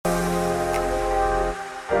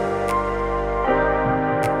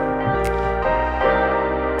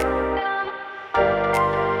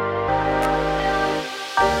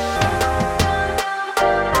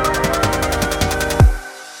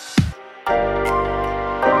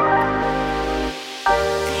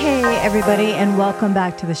everybody, and welcome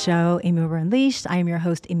back to the show, Amy Weber Unleashed. I am your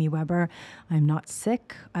host, Amy Weber. I'm not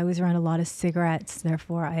sick. I was around a lot of cigarettes,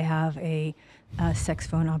 therefore I have a sex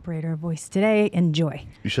phone operator voice today. Enjoy.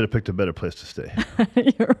 You should have picked a better place to stay.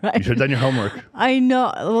 You're right. You should have done your homework. I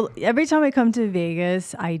know. Well, every time I come to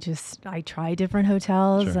Vegas, I try different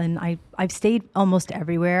hotels, Sure. and I've stayed almost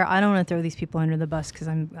everywhere. I don't want to throw these people under the bus because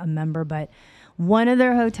I'm a member, but one of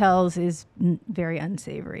their hotels is very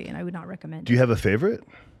unsavory, and I would not recommend it. Do you have a favorite?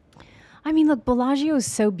 I mean, look, Bellagio is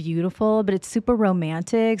so beautiful, but it's super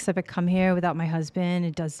romantic. So if I come here without my husband,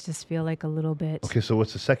 it does just feel like a little bit. Okay, so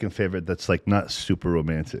what's the second favorite that's like not super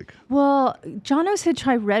romantic? Well, Jono said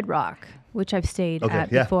try Red Rock, which I've stayed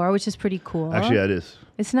at before, which is pretty cool. Actually, yeah, it is.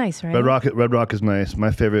 It's nice, right? Red Rock is nice.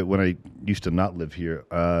 My favorite when I used to not live here,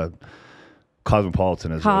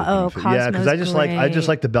 Cosmopolitan is Cosmo's yeah, because I just great.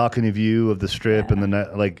 like the balcony view of the strip and the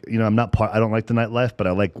night. Like, you know, I don't like the nightlife, but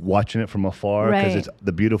I like watching it from afar because it's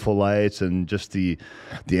the beautiful lights and just the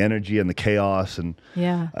energy and the chaos, and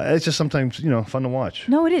it's just sometimes, you know, fun to watch.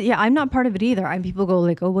 No, it is. Yeah, I'm not part of it either. People go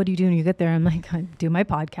like, "Oh, what do you do when you get there?" I'm like, I do my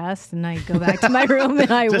podcast and I go back to my room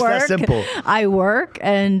and I just work. That simple. I work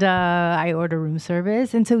and I order room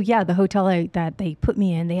service. And so the hotel that they put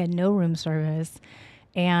me in, they had no room service.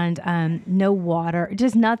 And no water,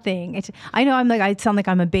 just nothing. I know I sound like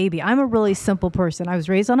I'm a baby. I'm a really simple person. I was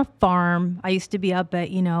raised on a farm. I used to be up at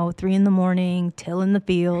 3 a.m, tilling the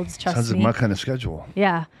fields. Sounds like my kind of schedule.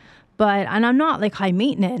 Yeah. And I'm not like high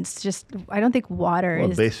maintenance. Just I don't think water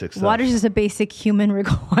is basic stuff. Water is just a basic human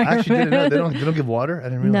requirement. I actually didn't know they don't give water. I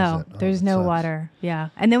didn't realize that. There's no water. Yeah.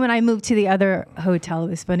 And then when I moved to the other hotel, it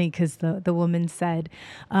was funny because the woman said,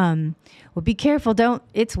 "Well, be careful.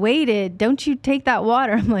 It's weighted. Don't you take that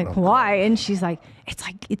water." I'm like, "Why?" And she's like,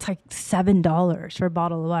 "It's like $7 for a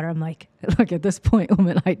bottle of water." I'm like, "Look, at this point,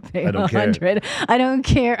 woman, I'd pay $100. I don't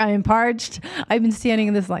care. I am parched. I've been standing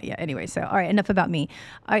in this light." Yeah. Anyway, so all right, enough about me.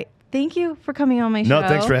 Thank you for coming on my show. No,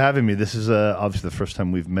 thanks for having me. This is obviously the first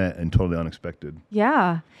time we've met and totally unexpected.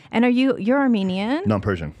 Yeah. And you're Armenian? No, I'm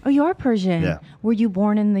Persian. Oh, you are Persian? Yeah. Were you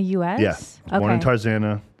born in the U.S.? Yeah. I was born in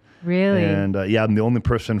Tarzana. Really? And I'm the only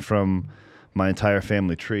person from my entire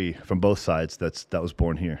family tree from both sides that was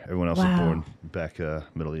born here. Everyone else was born back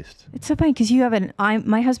Middle East. It's so funny because you have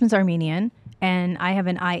my husband's Armenian and I have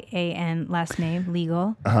an IAN last name,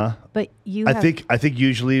 legal. Uh-huh. But I think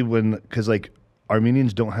usually because like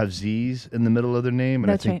Armenians don't have Z's in the middle of their name,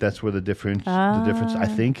 and I think that's where the difference. I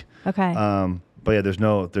think. Okay. But yeah, there's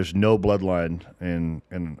no bloodline in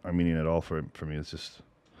Armenian at all for me. It's just.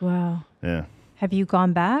 Wow. Yeah. Have you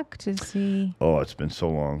gone back to see? Oh, it's been so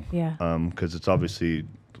long. Yeah. Because it's obviously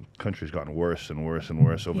the country's gotten worse and worse and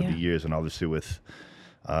worse over the years, and obviously with,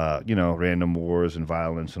 random wars and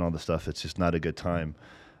violence and all this stuff, it's just not a good time.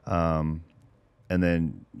 And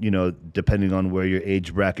then depending on where your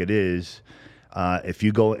age bracket is. If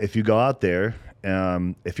you go out there,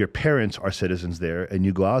 if your parents are citizens there and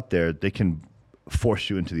you go out there, they can force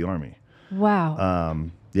you into the army. Wow.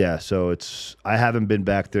 So I haven't been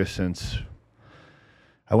back there since.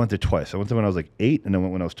 I went there twice. I went there when I was like 8, and I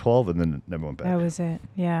went when I was 12, and then never went back. That was it.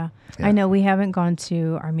 Yeah. I know we haven't gone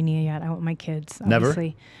to Armenia yet. I want my kids.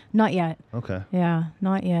 Obviously. Never? Not yet. Okay. Yeah,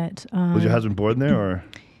 not yet. Was your husband born there, or?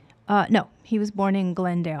 No, he was born in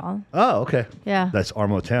Glendale. Oh, okay. Yeah. That's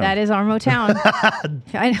Armo Town. That is Armo Town.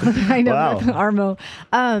 I know. Wow. Armo.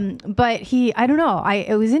 But I don't know.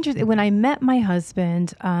 It was interesting. When I met my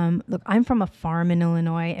husband, look, I'm from a farm in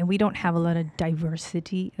Illinois, and we don't have a lot of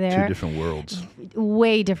diversity there. 2 different worlds.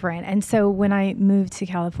 Way different. And so when I moved to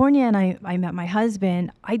California and I met my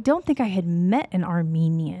husband, I don't think I had met an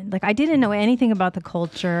Armenian. Like, I didn't know anything about the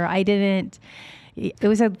culture. It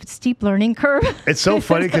was a steep learning curve. It's so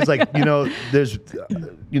funny because, there's,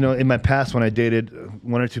 in my past when I dated,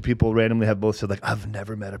 1 or 2 people randomly have both said, like, I've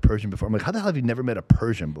never met a Persian before. I'm like, how the hell have you never met a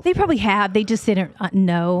Persian before? They probably have. They just didn't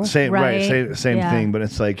know. Same thing. But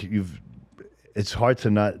it's like it's hard to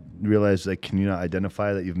not realize, like, can you not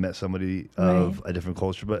identify that you've met somebody of a different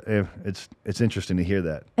culture? But it's interesting to hear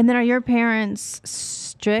that. And then are your parents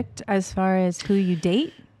strict as far as who you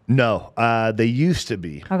date? No, they used to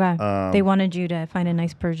be. Okay. They wanted you to find a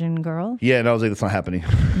nice Persian girl? Yeah, and I was like, that's not happening.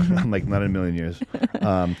 I'm like, not in a million years.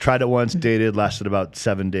 Tried it once, dated, lasted about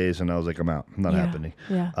 7 days, and I was like, I'm out. Not happening.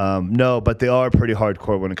 Yeah. No, but they are pretty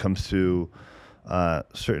hardcore when it comes to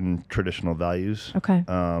certain traditional values. Okay.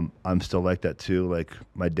 I'm still like that too. Like,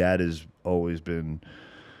 my dad has always been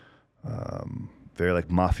very like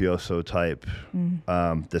mafioso type.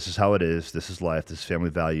 This is how it is. This is life. This is family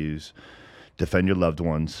values. Defend your loved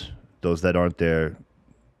ones. Those that aren't there,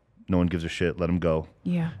 no one gives a shit. Let them go.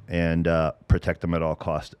 Yeah. And protect them at all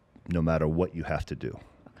costs, no matter what you have to do.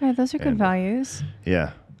 Okay, those are good values.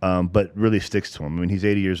 Yeah. but really sticks to him. I mean, he's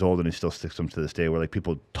 80 years old and he still sticks to him to this day, where like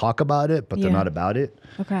people talk about it, but they're not about it.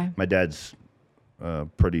 Okay. My dad's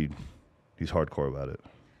he's hardcore about it.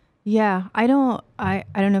 Yeah, I don't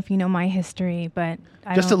know if you know my history, but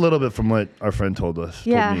just a little bit from what our friend told us.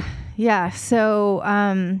 Told me. Yeah. So,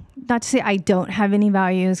 not to say I don't have any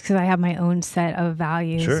values, because I have my own set of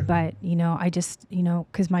values. Sure. But I just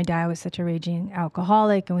because my dad was such a raging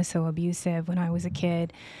alcoholic and was so abusive when I was a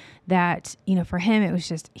kid, that for him it was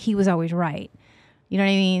just he was always right. You know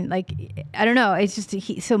what I mean? Like, I don't know. It's just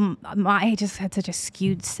I just had such a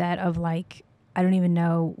skewed set of like, I don't even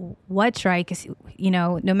know what's right, because,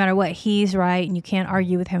 no matter what, he's right and you can't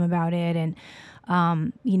argue with him about it. And,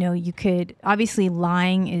 you could, obviously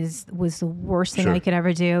lying was the worst thing I could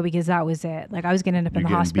ever do, because that was it. Like, I was going to end up in the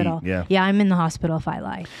hospital. Beat, yeah, I'm in the hospital if I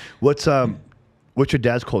lie. What's your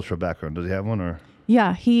dad's cultural background? Does he have one, or?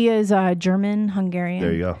 Yeah, he is German, Hungarian.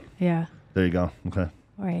 There you go. Yeah. There you go. Okay.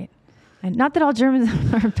 Right. And not that all Germans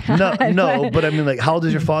are bad. No, but I mean, like, how old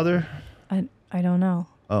is your father? I don't know.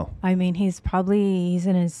 Oh. I mean, he's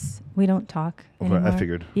in his, we don't talk anymore. I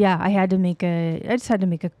figured. Yeah, I just had to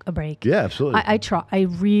make a break. Yeah, absolutely. I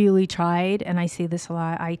really tried, and I say this a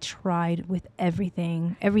lot, I tried with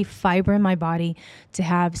everything, every fiber in my body, to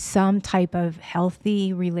have some type of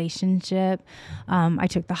healthy relationship. I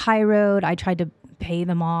took the high road. I tried to pay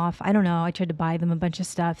them off. I don't know. I tried to buy them a bunch of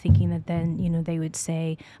stuff, thinking that then, they would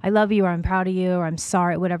say, I love you, or I'm proud of you, or I'm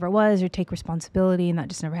sorry, whatever it was, or take responsibility. And that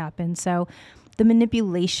just never happened. So the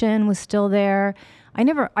manipulation was still there.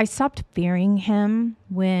 I stopped fearing him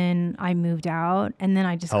when I moved out. And then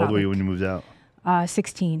I just How old were you when you moved out?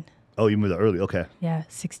 16. Oh, you moved out early. Okay. Yeah,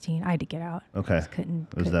 16. I had to get out. Okay. Couldn't.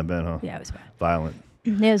 It was that bad, huh? Yeah, it was bad. Violent.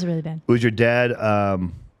 It was really bad. Was your dad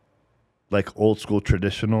like old school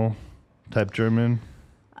traditional type German?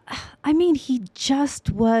 I mean, he just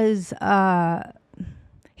was,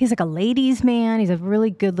 he's like a ladies' man. He's a really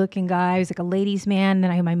good looking guy. He's like a ladies' man. And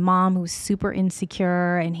then I had my mom, who was super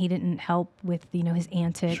insecure, and he didn't help with, his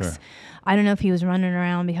antics. Sure. I don't know if he was running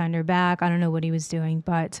around behind her back. I don't know what he was doing,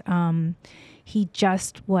 but he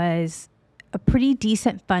just was a pretty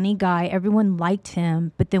decent, funny guy. Everyone liked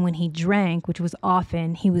him. But then when he drank, which was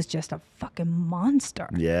often, he was just a fucking monster.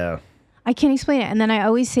 Yeah. I can't explain it. And then I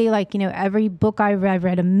always say, like, every book I've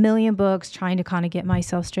read a million books, trying to kind of get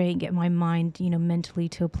myself straight and get my mind, mentally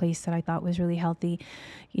to a place that I thought was really healthy.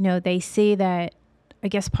 They say that, I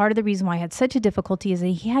guess part of the reason why I had such a difficulty is that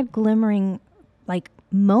he had glimmering, like,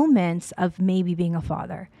 moments of maybe being a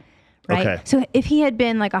father. Right. Okay. So if he had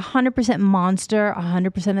been like 100% monster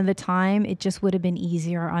 100% of the time, it just would have been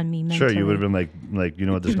easier on me mentally. Sure. You would have been like,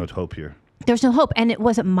 there's no hope here. There's no hope. And it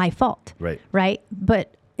wasn't my fault. Right. Right.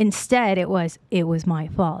 But instead, it was my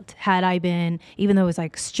fault. Had I been, even though it was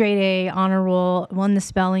like straight A, honor roll, won the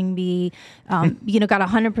spelling bee, got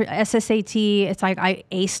 100 SSAT. It's like I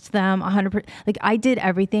aced them 100%. Like, I did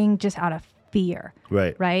everything just out of fear.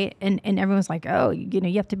 Right. Right. And everyone's like, oh, you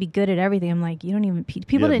have to be good at everything. I'm like, you don't even,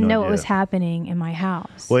 people didn't know what was happening in my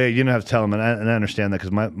house. Well, yeah, you don't have to tell them. And I understand that,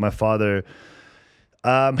 because my father,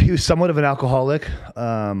 he was somewhat of an alcoholic,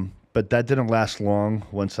 but that didn't last long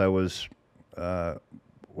once I was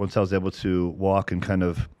able to walk and kind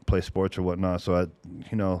of play sports or whatnot. So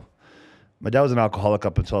my dad was an alcoholic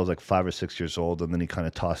up until I was like 5 or 6 years old, and then he kind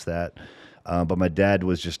of tossed that. But my dad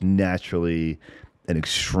was just naturally an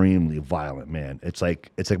extremely violent man. It's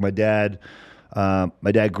like my dad.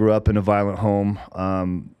 My dad grew up in a violent home.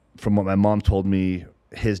 From what my mom told me,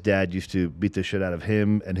 his dad used to beat the shit out of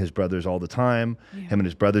him and his brothers all the time. Yeah. Him and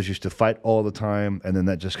his brothers used to fight all the time, and then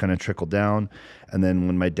that just kind of trickled down. And then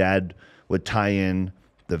when my dad would tie in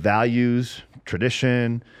the values,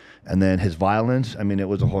 tradition, and then his violence, I mean, it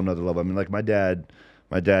was a whole nother level. I mean, like my dad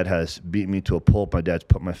has beat me to a pulp. My dad's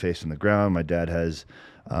put my face in the ground. My dad has,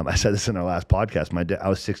 I said this in our last podcast. I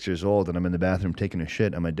was 6 years old and I'm in the bathroom taking a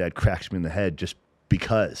shit, and my dad cracks me in the head just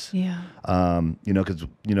because. Yeah. Because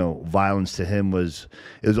violence to him was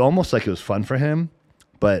almost like it was fun for him,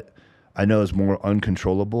 but I know it's more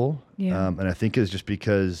uncontrollable. Yeah. And I think it's just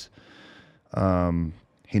because.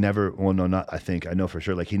 He never, well, no, not, I think, I know for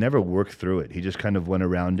sure, like he never worked through it. He just kind of went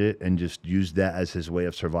around it and just used that as his way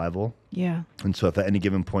of survival. Yeah. And so if at any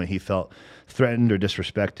given point he felt threatened or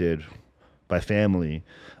disrespected by family,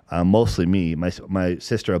 mostly me, my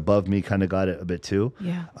sister above me kind of got it a bit too.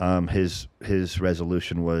 Yeah. His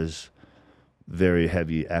resolution was very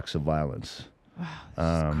heavy acts of violence. Wow,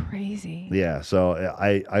 that's crazy. Yeah, so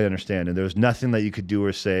I understand. And there was nothing that you could do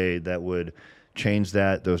or say that would change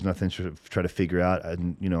that. There was nothing to try to figure out.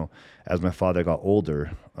 And, as my father got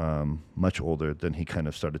older, much older, then he kind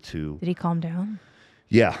of started to... Did he calm down?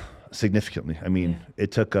 Yeah, significantly. I mean,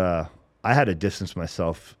 it took I had to distance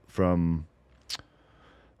myself from,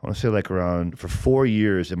 I want to say like around, for 4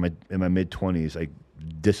 years in my mid-20s, I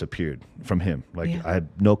disappeared from him. Like I had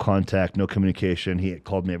no contact, no communication. He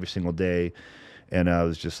called me every single day, and I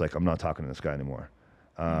was just like, I'm not talking to this guy anymore.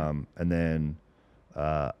 And then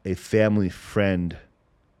a family friend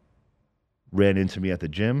ran into me at the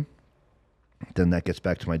gym. Then that gets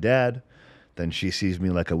back to my dad. Then she sees me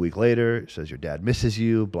like a week later, says, your dad misses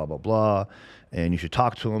you, blah, blah, blah. And you should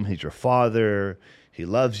talk to him. He's your father. He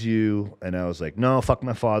loves you. And I was like, no, fuck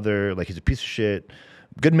my father. Like, he's a piece of shit.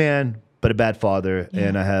 Good man, but a bad father. Yeah.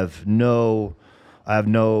 And I have no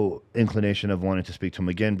inclination of wanting to speak to him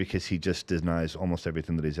again because he just denies almost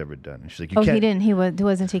everything that he's ever done. And she's like, he didn't. He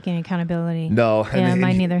wasn't taking accountability. No. Yeah,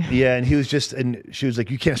 mine neither. Yeah, and he was just, and she was like,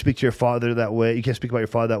 you can't speak to your father that way. You can't speak about your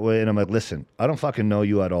father that way. And I'm like, listen, I don't fucking know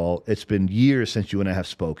you at all. It's been years since you and I have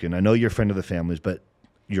spoken. I know you're a friend of the family's, but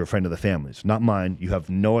you're a friend of the family's, not mine. You have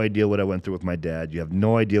no idea what I went through with my dad. You have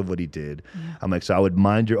no idea of what he did. Yeah. I'm like, so I would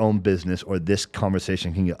mind your own business, or this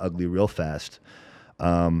conversation can get ugly real fast.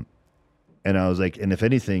 And I was like, and if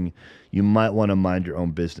anything, you might want to mind your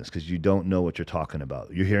own business because you don't know what you're talking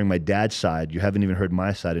about. You're hearing my dad's side. You haven't even heard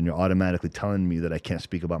my side, and you're automatically telling me that I can't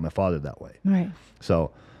speak about my father that way. Right.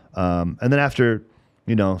 So, and then after,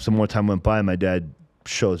 some more time went by, my dad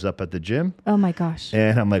shows up at the gym. Oh my gosh.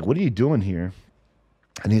 And I'm like, what are you doing here?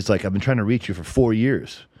 And he's like, I've been trying to reach you for 4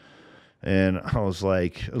 years. And I was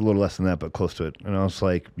like, a little less than that, but close to it. And I was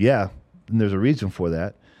like, yeah, and there's a reason for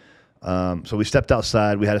that. So we stepped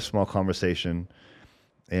outside. We had a small conversation.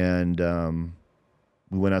 And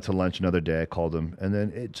we went out to lunch another day. I called him. And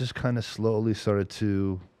then it just kind of slowly started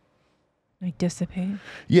to... like dissipate?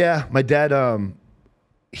 Yeah. My dad,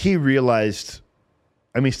 he realized...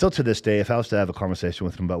 I mean, still to this day, if I was to have a conversation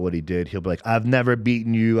with him about what he did, he'll be like, I've never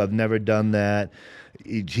beaten you. I've never done that.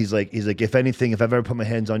 He's like, if anything, if I've ever put my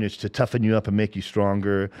hands on you, it's to toughen you up and make you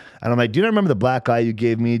stronger. And I'm like, do you not remember the black eye you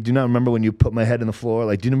gave me? Do you not remember when you put my head on the floor?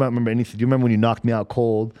 Like, do you not remember anything? Do you remember when you knocked me out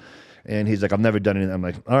cold? And he's like, I've never done anything. I'm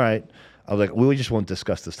like, all right. I was like, we just won't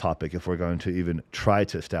discuss this topic if we're going to even try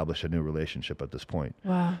to establish a new relationship at this point.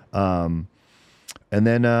 Wow. And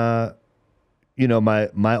then, my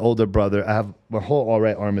older brother, I have my whole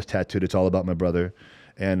right arm is tattooed. It's all about my brother.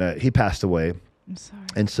 And he passed away. I'm sorry.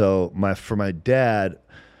 And so for my dad,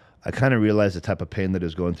 I kind of realized the type of pain that he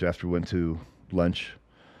was going through after we went to lunch.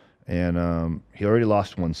 And he already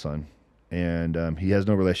lost one son. And he has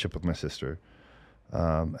no relationship with my sister.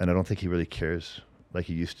 And I don't think he really cares like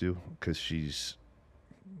he used to because she's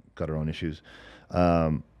got her own issues.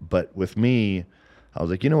 But with me, I was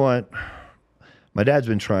like, you know what? My dad's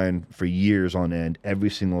been trying for years on end, every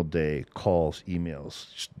single day, calls,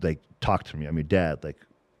 emails, just, like, talk to me. I'm your dad. Like,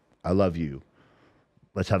 I love you.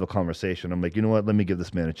 Let's have a conversation. I'm like, you know what? Let me give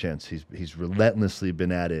this man a chance. He's relentlessly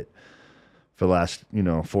been at it for the last,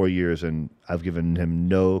 4 years, and I've given him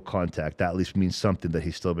no contact. That at least means something that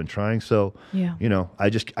he's still been trying. So, yeah. I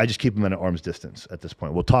just keep him at an arm's distance at this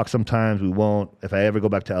point. We'll talk sometimes. We won't. If I ever go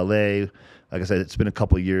back to LA, like I said, it's been a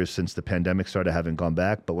couple of years since the pandemic started. I haven't gone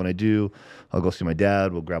back. But when I do, I'll go see my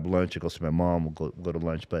dad. We'll grab lunch. I'll go see my mom. We'll go to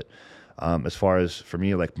lunch. But as far as for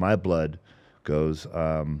me, like my blood goes,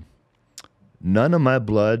 none of my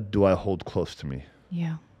blood do I hold close to me.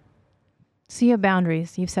 Yeah. So you have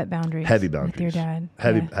boundaries. You've set boundaries. Heavy boundaries. With your dad.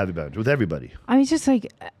 Heavy boundaries with everybody. I mean, just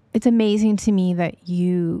like, it's amazing to me that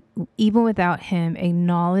you, even without him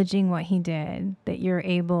acknowledging what he did, that you're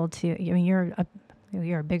able to, I mean,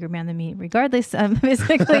 you're a bigger man than me, regardless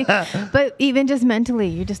physically, but even just mentally,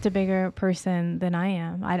 you're just a bigger person than I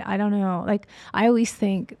am. I don't know. Like, I always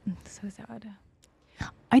think, so sad.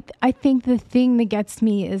 I think the thing that gets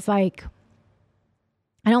me is like,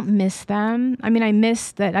 I don't miss them. I mean, I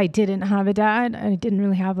miss that I didn't have a dad. I didn't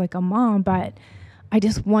really have like a mom, but I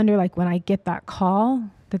just wonder, like, when I get that call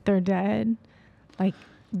that they're dead, like,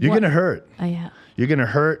 you're going to hurt. Yeah. You're going to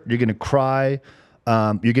hurt. You're going to cry.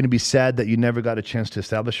 You're going to be sad that you never got a chance to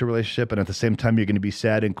establish a relationship. And at the same time, you're going to be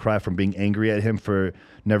sad and cry from being angry at him for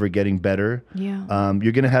never getting better. Yeah.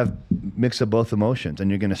 You're going to have mix of both emotions,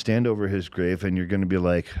 and you're going to stand over his grave and you're going to be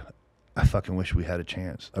like, I fucking wish we had a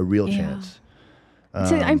chance, a real chance.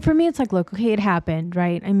 So, for me, it's like, look, okay, it happened,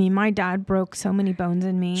 right? I mean, my dad broke so many bones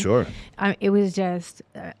in me. Sure. It was just,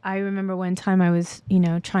 I remember one time I was,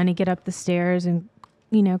 trying to get up the stairs and,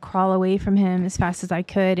 crawl away from him as fast as I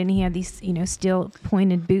could. And he had these, steel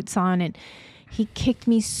pointed boots on, and he kicked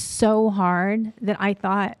me so hard that I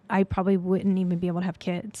thought I probably wouldn't even be able to have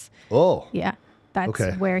kids. Oh. Yeah.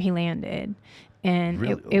 That's where he landed. And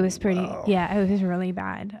really? it was pretty, it was really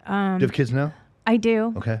bad. Do you have kids now? I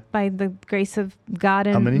do. Okay. By the grace of God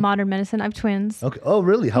and modern medicine. I have twins. Okay. Oh,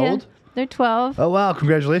 really? How old? They're 12. Oh, wow.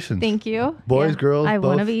 Congratulations. Thank you. Boys, girls, I have both?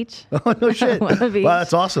 one of each. Oh, no shit. One of each. Wow,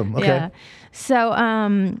 that's awesome. Okay. Yeah. So,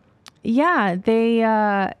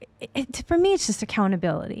 for me, it's just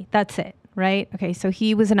accountability. That's it. Right. Okay. So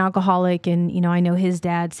he was an alcoholic, and, I know his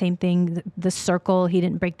dad, same thing, the circle, he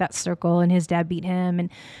didn't break that circle, and his dad beat him and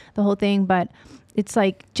the whole thing. But it's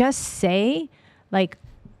like, just say, like,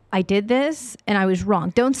 I did this and I was wrong.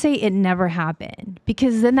 Don't say it never happened,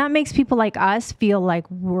 because then that makes people like us feel like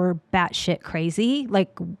we're batshit crazy.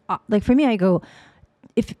 Like for me, I go,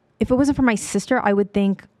 if it wasn't for my sister, I would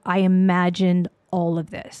think I imagined all of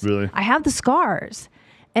this. Really? I have the scars.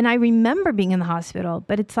 And I remember being in the hospital,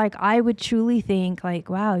 but it's like, I would truly think like,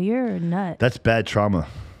 wow, you're nuts. That's bad trauma.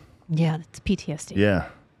 Yeah, that's PTSD. Yeah.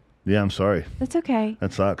 Yeah, I'm sorry. That's okay.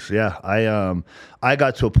 That sucks. Yeah. I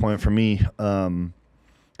got to a point for me,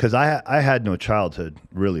 because I had no childhood,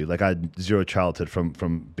 really. Like, I had zero childhood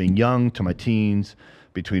from being young to my teens,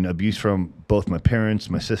 between abuse from both my parents,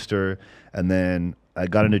 my sister, and then I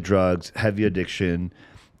got into drugs, heavy addiction,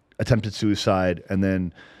 attempted suicide, and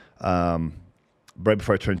then right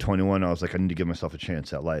before I turned 21, I was like, I need to give myself a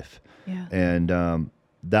chance at life. Yeah. And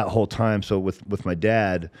that whole time, so with my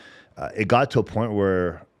dad, it got to a point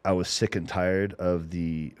where I was sick and tired of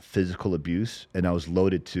the physical abuse, and I was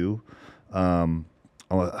loaded too.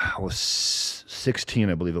 I was 16,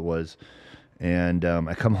 I believe it was. And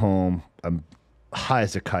I come home, I'm high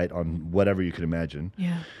as a kite on whatever you could imagine.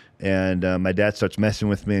 Yeah. And my dad starts messing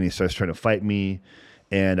with me, and he starts trying to fight me,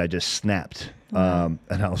 and I just snapped. And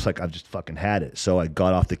I was like, I've just fucking had it. So I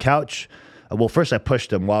got off the couch. Well, first I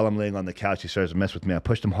pushed him while I'm laying on the couch. He starts to mess with me. I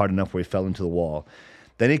pushed him hard enough where he fell into the wall.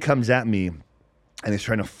 Then he comes at me, and he's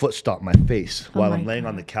trying to foot stomp my face while I'm laying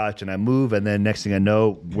on the couch, and I move, and then next thing I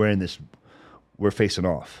know, we're facing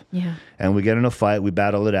off. Yeah. And we get in a fight. We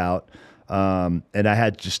battle it out. And I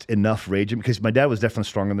had just enough rage in me, because my dad was definitely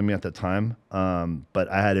stronger than me at that time. But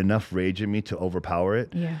I had enough rage in me to overpower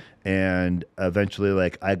it. Yeah. And eventually,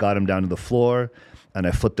 like, I got him down to the floor, and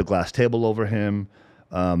I flipped the glass table over him.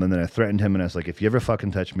 And then I threatened him, and I was like, if you ever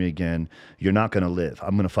fucking touch me again, you're not going to live.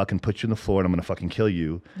 I'm going to fucking put you on the floor, and I'm going to fucking kill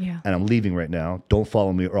you. Yeah. And I'm leaving right now. Don't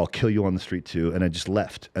follow me, or I'll kill you on the street too. And I just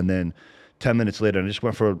left. And then 10 minutes later, I just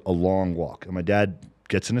went for a long walk. And my dad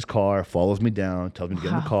gets in his car, follows me down, tells me to get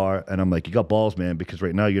in the car. And I'm like, you got balls, man, because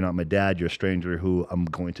right now you're not my dad. You're a stranger who I'm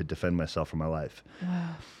going to defend myself for my life. Wow.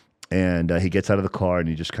 And he gets out of the car, and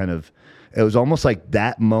he just kind of, it was almost like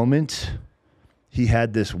that moment, he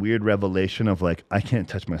had this weird revelation of like, I can't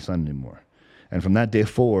touch my son anymore. And from that day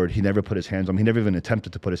forward, he never put his hands on me. He never even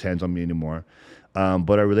attempted to put his hands on me anymore.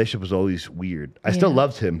 But our relationship was always weird. I still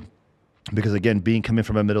loved him, because again, coming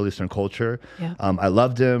from a Middle Eastern culture, I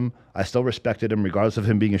loved him. I still respected him, regardless of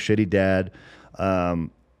him being a shitty dad. And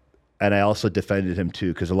I also defended him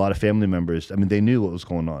too, because a lot of family members, I mean, they knew what was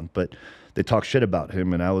going on, but they talked shit about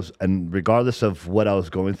him. And regardless of what I was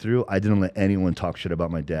going through, I didn't let anyone talk shit about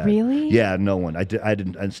my dad. Really? Yeah, no one. I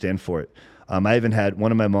didn't stand for it. I even had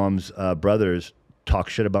one of my mom's brothers talk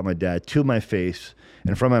shit about my dad to my face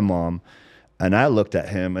in front of my mom. And I looked at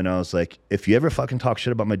him, and I was like, if you ever fucking talk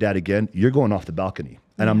shit about my dad again, you're going off the balcony.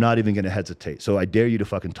 And I'm not even going to hesitate. So I dare you to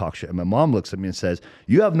fucking talk shit. And my mom looks at me and says,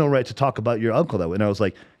 you have no right to talk about your uncle that way. And I was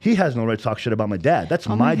like, he has no right to talk shit about my dad. That's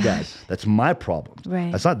my dad. That's my problems.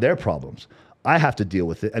 Right. That's not their problems. I have to deal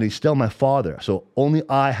with it. And he's still my father. So only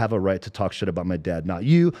I have a right to talk shit about my dad. Not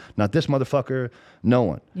you, not this motherfucker, no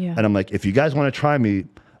one. Yeah. And I'm like, if you guys want to try me,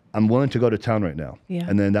 I'm willing to go to town right now. Yeah.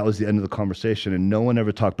 And then that was the end of the conversation. And no one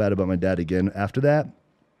ever talked bad about my dad again after that.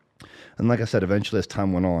 And like I said, eventually as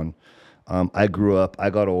time went on, I grew up, I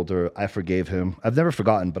got older, I forgave him. I've never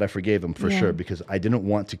forgotten, but I forgave him for sure, because I didn't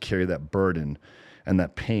want to carry that burden and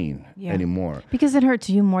that pain anymore. Because it hurts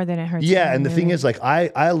you more than it hurts him. And the thing is, like,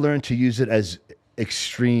 I learned to use it as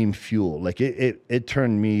extreme fuel. Like, it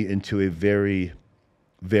turned me into a very,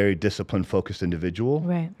 very disciplined, focused individual.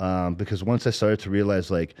 Right. Because once I started to realize,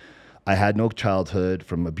 like, I had no childhood,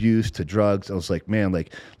 from abuse to drugs, I was like, man,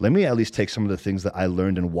 like, let me at least take some of the things that I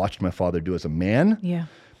learned and watched my father do as a man. Yeah.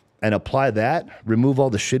 And apply that, remove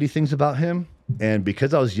all the shitty things about him. And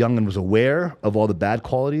because I was young and was aware of all the bad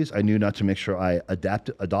qualities, I knew not to make sure I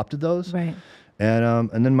adopted those. Right.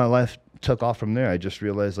 And then my life took off from there. I just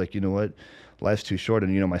realized, like, you know what? Life's too short.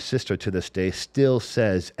 And, my sister to this day still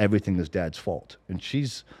says everything is dad's fault. And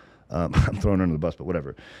she's, I'm throwing her under the bus, but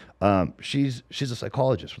whatever. She's a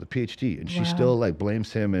psychologist with a PhD, and she still, like,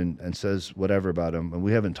 blames him and says whatever about him. And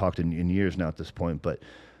we haven't talked in years now at this point. But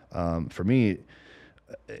for me,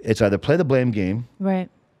 it's either play the blame game, right,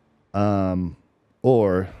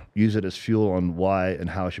 or use it as fuel on why and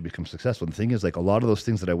how I should become successful. And the thing is, like, a lot of those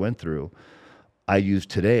things that I went through, I use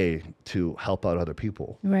today to help out other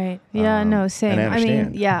people. Right. Yeah, no, same. And I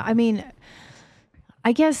understand. I mean,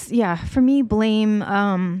 I guess, yeah, for me,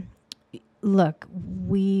 blame, look,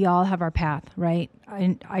 we all have our path, right?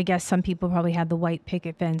 I guess some people probably had the white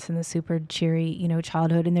picket fence and the super cheery,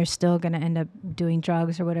 childhood, and they're still going to end up doing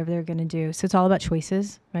drugs or whatever they're going to do. So it's all about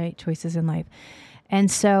choices, right? Choices in life. And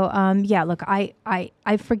so, look,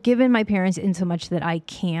 I've forgiven my parents in so much that I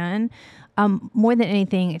can. More than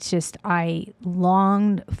anything, it's just I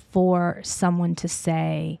longed for someone to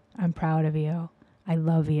say, I'm proud of you, I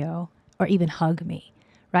love you, or even hug me.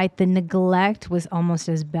 Right? The neglect was almost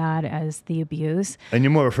as bad as the abuse. And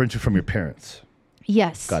you're more referring to from your parents.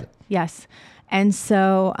 Yes. Got it. Yes. And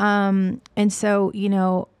so,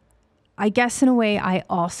 I guess in a way I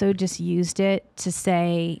also just used it to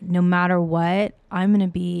say, no matter what, I'm going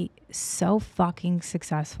to be so fucking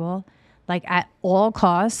successful. Like at all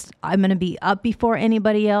costs, I'm going to be up before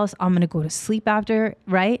anybody else. I'm going to go to sleep after,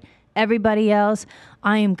 right? Everybody else.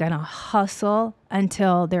 I am going to hustle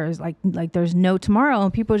until there's like there's no tomorrow.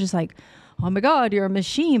 And people are just like, oh my God, you're a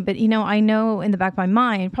machine. But, I know in the back of my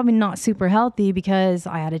mind, probably not super healthy because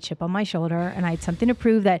I had a chip on my shoulder and I had something to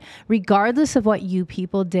prove that regardless of what you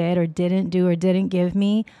people did or didn't do or didn't give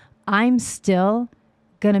me, I'm still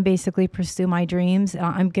going to basically pursue my dreams.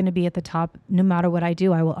 I'm going to be at the top. No matter what I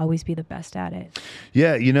do, I will always be the best at it.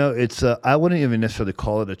 Yeah. It's, I wouldn't even necessarily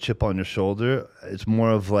call it a chip on your shoulder. It's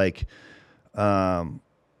more of like,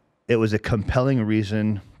 it was a compelling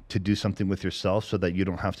reason to do something with yourself so that you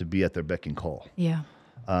don't have to be at their beck and call. Yeah.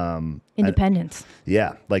 Independence.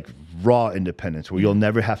 Like raw independence where you'll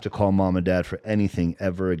never have to call mom and dad for anything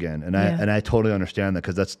ever again. And I totally understand that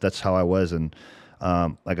because that's how I was. And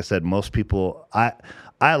like I said, most people,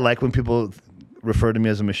 I like when people refer to me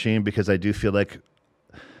as a machine because I do feel like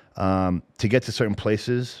to get to certain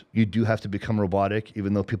places, you do have to become robotic,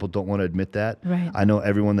 even though people don't want to admit that. Right. I know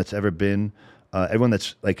everyone that's ever been everyone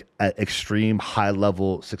that's like at extreme high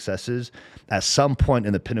level successes, at some point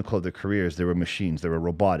in the pinnacle of their careers, they were machines, they were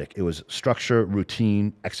robotic. It was structure,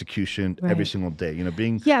 routine, execution every single day,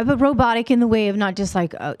 but robotic in the way of not just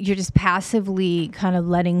like, you're just passively kind of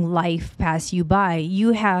letting life pass you by.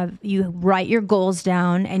 You write your goals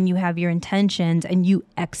down and you have your intentions and you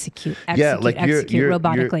execute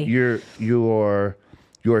robotically.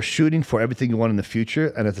 You are shooting for everything you want in the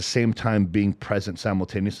future and at the same time being present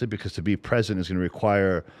simultaneously because to be present is going to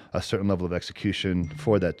require a certain level of execution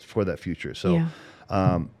for that future. So,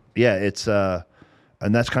 it's,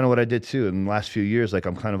 and that's kind of what I did too. In the last few years, like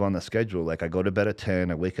I'm kind of on the schedule. Like I go to bed at 10,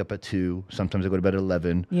 I wake up at 2, sometimes I go to bed at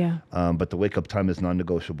 11. Yeah. But the wake up time is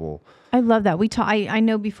non-negotiable. I love that. I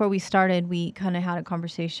know before we started, we kind of had a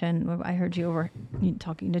conversation. I heard you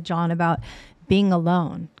talking to John about being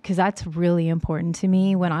alone, because that's really important to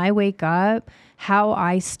me. When I wake up, how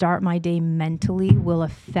I start my day mentally will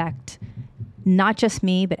affect not just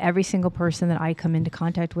me, but every single person that I come into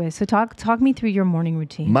contact with. So talk me through your morning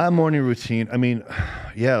routine. My morning routine,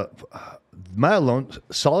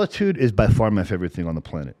 solitude is by far my favorite thing on the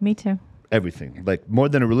planet. Me too. Everything. Like more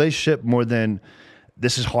than a relationship,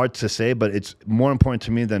 this is hard to say, but it's more important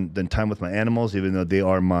to me than time with my animals, even though they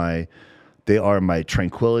are my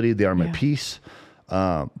tranquility, they are my peace.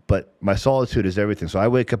 But my solitude is everything. So I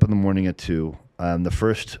wake up in the morning at 2. The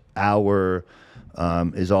first hour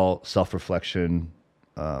is all self-reflection,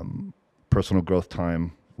 personal growth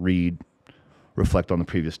time, read, reflect on the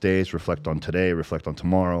previous days, reflect on today, reflect on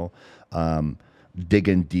tomorrow, dig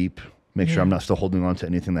in deep, make sure I'm not still holding on to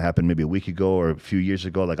anything that happened maybe a week ago or a few years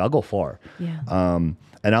ago. Like I'll go far. Yeah. And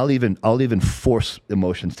I'll even force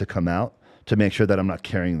emotions to come out to make sure that I'm not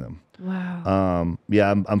carrying them. Wow.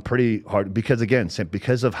 I'm pretty hard because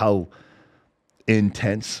of how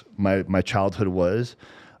intense my childhood was.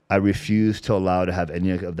 I refuse to allow to have any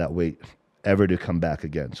of that weight ever to come back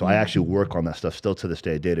again. So I actually work on that stuff still to this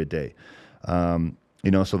day, day to day. So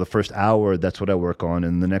the first hour, that's what I work on.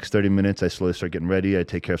 And the next 30 minutes, I slowly start getting ready. I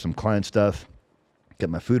take care of some client stuff, get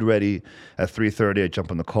my food ready. At 3:30, I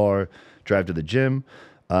jump in the car, drive to the gym.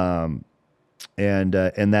 And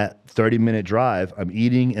that 30-minute drive, I'm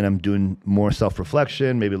eating and I'm doing more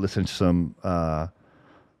self-reflection, maybe listening to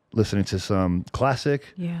some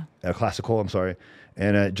classical, I'm sorry.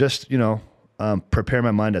 And just, prepare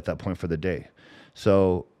my mind at that point for the day.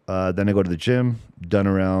 So then I go to the gym, done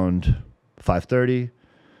around 5:30,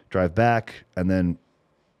 drive back, and then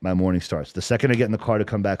my morning starts. The second I get in the car to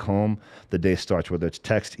come back home, the day starts, whether it's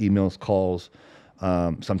text, emails, calls.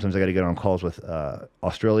 Sometimes I got to get on calls with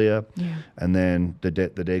Australia, and then the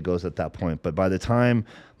day goes at that point. But by the time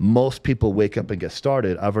most people wake up and get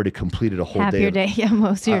started, I've already completed a whole Half day. Your day, yeah,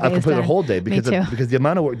 most of your day. I've completed a whole day because the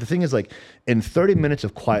amount of work. The thing is, like, in 30 minutes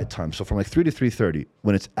of quiet time, so from like 3 to 3:30,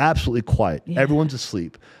 when it's absolutely quiet, everyone's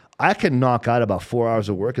asleep. I can knock out about 4 hours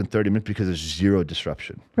of work in 30 minutes because there's zero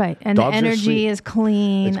disruption. Right. And Dogs the energy is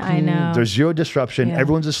clean. I know. There's zero disruption. Yeah.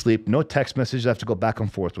 Everyone's asleep. No text messages I have to go back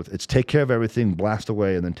and forth with. It's take care of everything, blast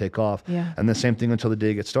away, and then take off. Yeah. And the same thing until the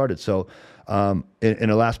day gets started. So in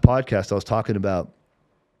the last podcast, I was talking about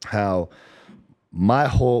how my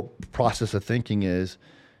whole process of thinking is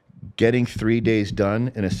getting 3 days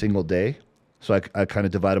done in a single day. So I kind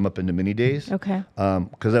of divide them up into mini days. Okay.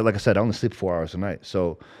 Because like I said, I only sleep 4 hours a night.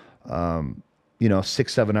 So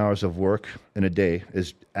 6-7 hours of work in a day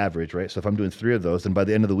is average, right? So if I'm doing 3 of those, then by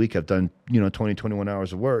the end of the week, I've done, 20-21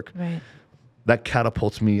 hours of work. Right. That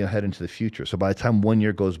catapults me ahead into the future. So by the time 1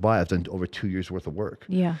 year goes by, I've done over 2 years worth of work.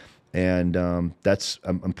 Yeah. And I'm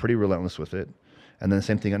pretty relentless with it. And then the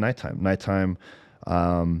same thing at nighttime. Nighttime,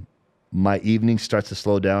 my evening starts to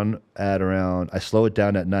slow down I slow it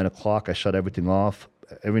down at 9 o'clock. I shut everything off.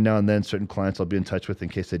 Every now and then, certain clients I'll be in touch with in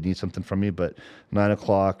case they need something from me. But 9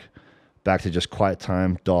 o'clock, back to just quiet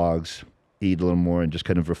time, dogs, eat a little more, and just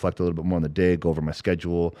kind of reflect a little bit more on the day, go over my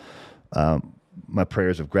schedule, my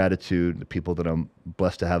prayers of gratitude, the people that I'm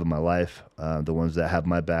blessed to have in my life, the ones that have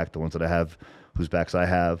my back, the ones that I have, whose backs I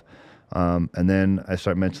have. And then I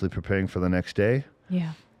start mentally preparing for the next day.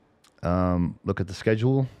 Yeah. Look at the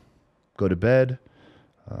schedule, go to bed,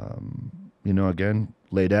 again,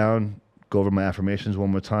 lay down, go over my affirmations one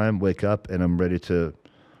more time, wake up, and I'm ready to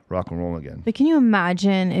rock and roll again. But can you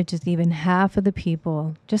imagine if just even half of the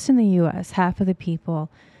people, just in the U.S., half of the people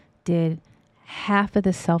did half of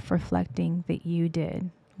the self-reflecting that you did?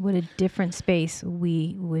 What a different space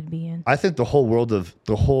we would be in. I think the whole world of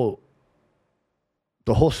the whole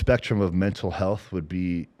spectrum of mental health would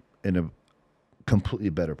be in a completely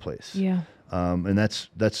better place. Yeah. And that's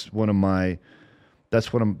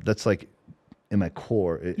like in my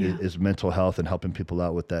core is mental health and helping people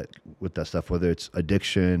out with that stuff, whether it's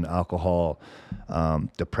addiction, alcohol,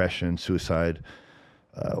 depression, suicide,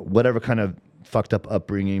 whatever kind of fucked up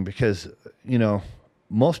upbringing, because,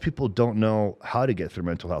 most people don't know how to get through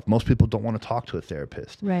mental health. Most people don't want to talk to a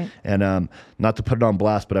therapist. Right. And not to put it on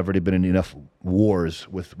blast, but I've already been in enough wars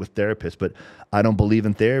with therapists, but I don't believe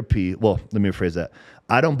in therapy. Well, let me rephrase that.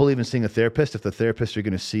 I don't believe in seeing a therapist if the therapist you're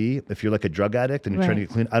going to see, if you're like a drug addict and you're trying to get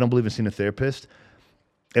clean, I don't believe in seeing a therapist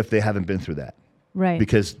if they haven't been through that. Right.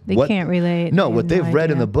 Because they can't relate. No, what they've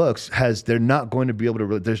read in the books they're not going to be able to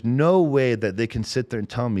relate. There's no way that they can sit there and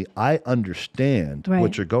tell me, I understand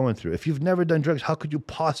what you're going through. If you've never done drugs, how could you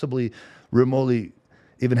possibly remotely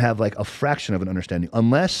even have like a fraction of an understanding?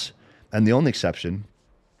 Unless, and the only exception,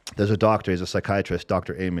 there's a doctor, he's a psychiatrist,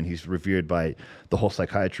 Dr. Amen. He's revered by the whole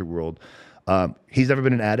psychiatry world. He's never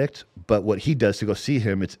been an addict, but what he does to go see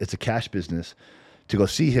him, it's a cash business. To go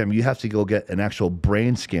see him, you have to go get an actual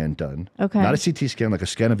brain scan done. Okay. Not a CT scan, like a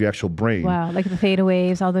scan of your actual brain. Wow, like the theta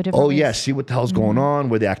waves, all the different waves. Yeah, see what the hell's going on,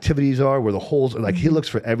 where the activities are, where the holes are. Like, he looks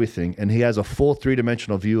for everything, and he has a full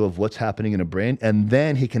 3-dimensional view of what's happening in a brain, and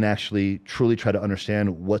then he can actually truly try to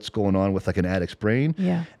understand what's going on with like an addict's brain.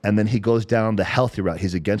 Yeah. And then he goes down the healthy route.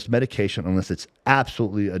 He's against medication unless it's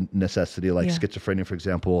absolutely a necessity, like schizophrenia, for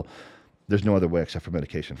example. There's no other way except for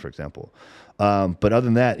medication, for example. But other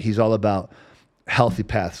than that, he's all about healthy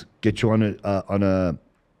paths, get you on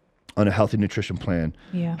a healthy nutrition plan,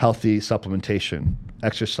 healthy supplementation,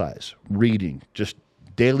 exercise, reading, just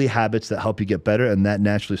daily habits that help you get better, and that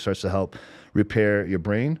naturally starts to help repair your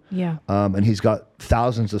brain. Yeah. And he's got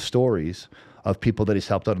thousands of stories of people that he's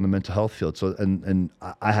helped out in the mental health field. So, and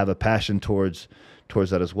I have a passion towards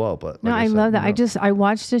that as well. But no, I love that. I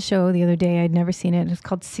watched a show the other day. I'd never seen it. It's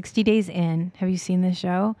called 60 Days In. Have you seen this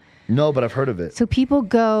show? No, but I've heard of it. So people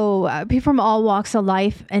from all walks of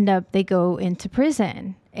life they go into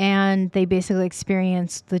prison, and they basically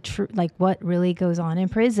experience like what really goes on in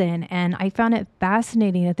prison. And I found it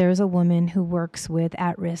fascinating that there's a woman who works with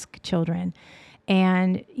at-risk children.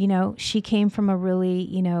 And, she came from a really,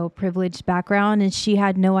 privileged background, and she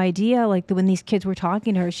had no idea, like when these kids were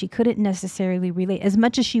talking to her, she couldn't necessarily relate as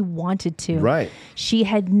much as she wanted to. Right. She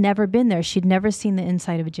had never been there. She'd never seen the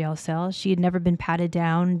inside of a jail cell. She had never been patted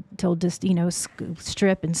down, told just,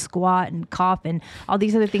 strip and squat and cough and all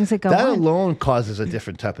these other things that go on. That alone causes a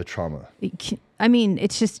different type of trauma. I mean,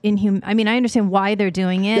 it's just inhuman. I mean, I understand why they're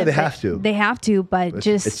doing it. Yeah, they have to. They have to, but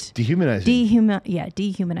it's dehumanizing.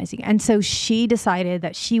 Dehumanizing. And so she decided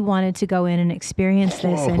that she wanted to go in and experience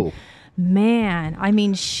this. And Man, I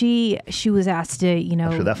mean, she was asked to,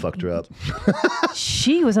 I'm sure that fucked her up.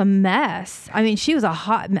 She was a mess. I mean, she was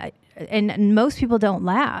a and most people don't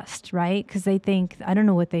last, right? Because they think, I don't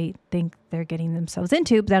know what they think they're getting themselves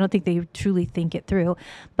into, but I don't think they truly think it through.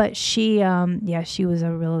 But she was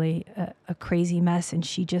a really a crazy mess. And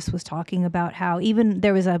she just was talking about how even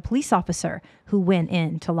there was a police officer who went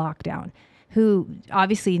into lockdown, who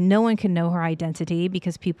obviously no one can know her identity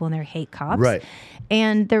because people in there hate cops. Right.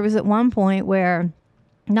 And there was at one point where,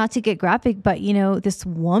 not to get graphic, but, this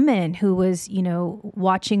woman who was,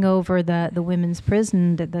 watching over the women's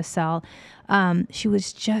prison, the cell, she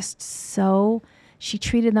was just she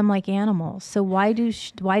treated them like animals. So why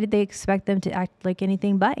did they expect them to act like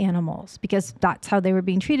anything but animals? Because that's how they were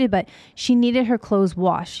being treated. But she needed her clothes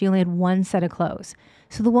washed. She only had one set of clothes.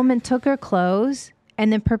 So the woman took her clothes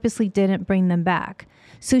and then purposely didn't bring them back.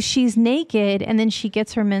 So she's naked, and then she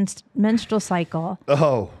gets her menstrual cycle.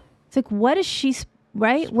 Oh. It's like, what is she...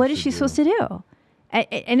 Right? What is she supposed to do?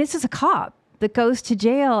 And it's just a cop that goes to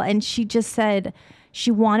jail. And she just said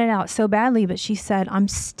she wanted out so badly, but she said, I'm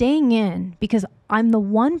staying in because I'm the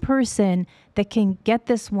one person that can get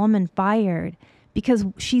this woman fired, because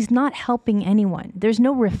she's not helping anyone. There's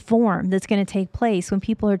no reform that's going to take place when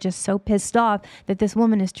people are just so pissed off that this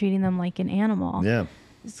woman is treating them like an animal. Yeah.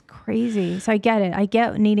 It's crazy. So I get it. I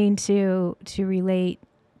get needing to relate,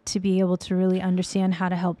 to be able to really understand how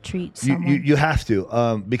to help treat someone. You have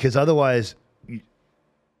to, because otherwise,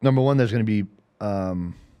 number one, there's going to be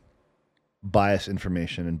biased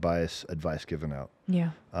information and biased advice given out. Yeah.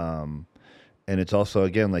 And it's also,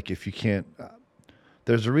 again, like if you can't,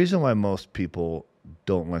 there's a reason why most people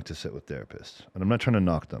don't like to sit with therapists. And I'm not trying to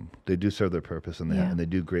knock them. They do serve their purpose, and they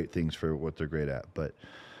do great things for what they're great at. But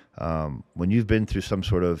when you've been through some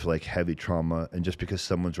sort of like heavy trauma, and just because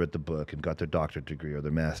someone's read the book and got their doctorate degree or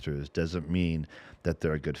their master's doesn't mean that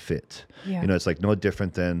they're a good fit. Yeah. It's like no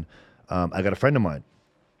different than, I got a friend of mine,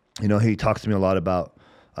 he talks to me a lot about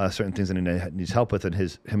certain things that he needs help with, and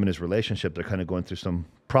him and his relationship, they're kind of going through some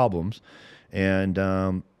problems. And,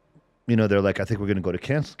 they're like, I think we're going to go to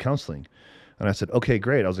counseling. And I said, okay,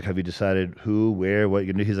 great. I was like, have you decided who, where, what you're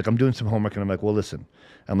going to do? He's like, I'm doing some homework. And I'm like, well, listen,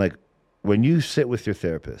 I'm like, when you sit with your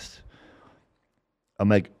therapist, I'm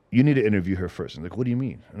like, you need to interview her first. I'm like, what do you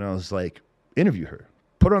mean? And I was like, interview her.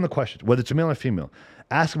 Put her on the questions, whether it's a male or female.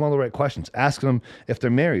 Ask them all the right questions. Ask them if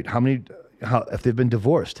they're married, if they've been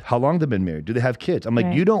divorced, how long they've been married, do they have kids? I'm like,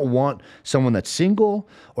 right. You don't want someone that's single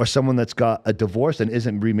or someone that's got a divorce and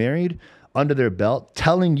isn't remarried under their belt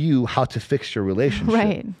telling you how to fix your relationship.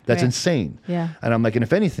 Right. That's insane. Yeah. And I'm like, and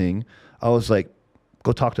if anything, I was like,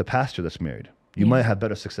 go talk to a pastor that's married. You might have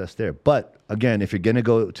better success there. But again, if you're going to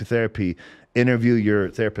go to therapy, interview your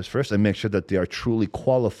therapist first and make sure that they are truly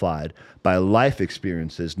qualified by life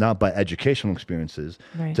experiences, not by educational experiences,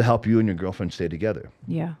 to help you and your girlfriend stay together.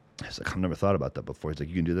 Yeah. He's like, I've never thought about that before. He's like,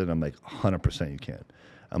 you can do that? And I'm like, 100% you can.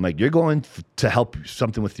 I'm like, you're going to help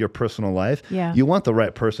something with your personal life. Yeah. You want the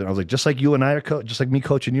right person. I was like, just like you and I are just like me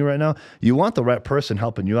coaching you right now, you want the right person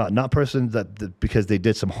helping you out, not person that because they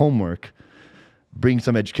did some homework, bring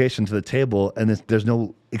some education to the table, and there's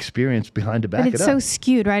no experience behind to back it up. But it's so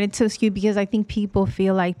skewed, right? It's so skewed because I think people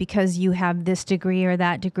feel like because you have this degree or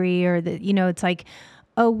that degree or it's like,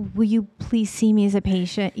 oh, will you please see me as a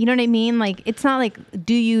patient? You know what I mean? Like, it's not like,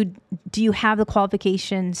 do you have the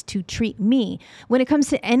qualifications to treat me? When it comes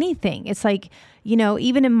to anything, it's like,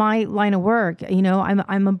 even in my line of work,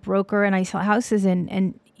 I'm a broker and I sell houses,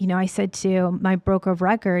 and I said to my broker of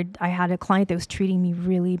record, I had a client that was treating me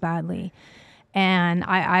really badly. And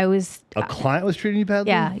I was... A client was treating you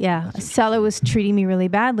badly? Yeah. A seller was treating me really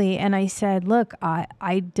badly. And I said, look,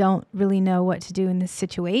 I don't really know what to do in this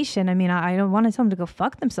situation. I mean, I don't want to tell them to go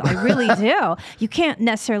fuck themselves. I really do. You can't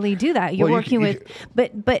necessarily do that. You're working with...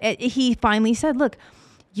 But he finally said, look,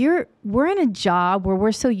 we're in a job where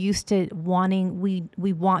we're so used to wanting...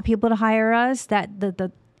 We want people to hire us that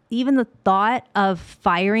even the thought of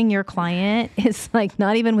firing your client is like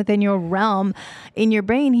not even within your realm in your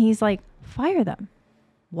brain. He's like, fire them,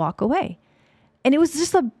 walk away. And it was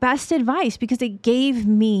just the best advice because it gave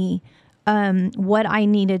me what I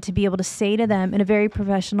needed to be able to say to them in a very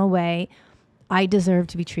professional way. I deserve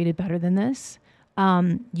to be treated better than this.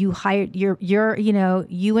 You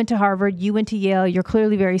went to Harvard, you went to Yale, you're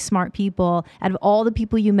clearly very smart people. Out of all the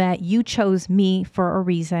people you met, you chose me for a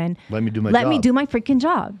reason. Let me do my job. Let me do my freaking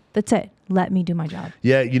job. That's it. Let me do my job.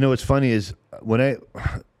 Yeah. What's funny is when I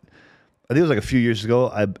think it was like a few years ago,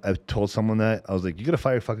 I told someone that. I was like, you got to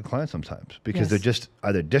fire your fucking clients sometimes because they're just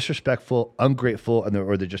either disrespectful, ungrateful,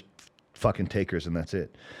 or they're just fucking takers, and that's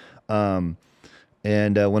it.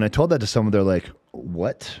 And when I told that to someone, they're like,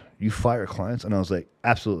 what? You fire clients? And I was like,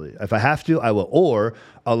 absolutely. If I have to, I will. Or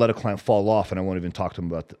I'll let a client fall off and I won't even talk to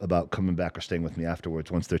them about coming back or staying with me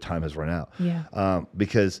afterwards once their time has run out. Yeah.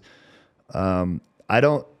 Because I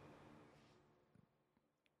don't,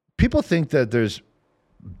 people think that there's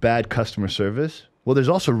bad customer service. Well, there's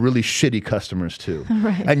also really shitty customers too.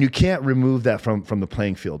 Right. And you can't remove that from the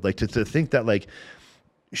playing field. Like to think that like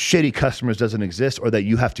shitty customers doesn't exist or that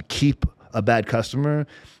you have to keep a bad customer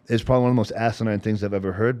is probably one of the most asinine things I've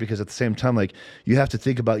ever heard, because at the same time, like, you have to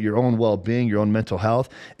think about your own well-being, your own mental health.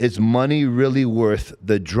 Is money really worth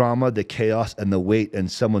the drama, the chaos, and the weight and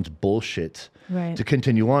someone's bullshit to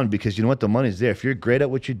continue on? Because you know what? The money's there. If you're great at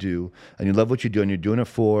what you do and you love what you do and you're doing it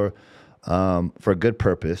for a good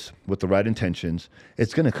purpose with the right intentions,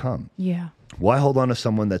 it's going to come. Yeah. Why hold on to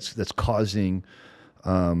someone that's causing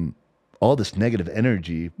all this negative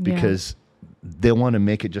energy because they want to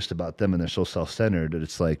make it just about them and they're so self-centered that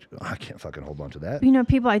it's like, oh, I can't fucking hold on to that. You know,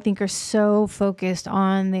 people I think are so focused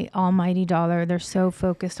on the almighty dollar. They're so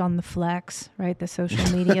focused on the flex, right? The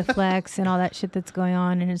social media flex and all that shit that's going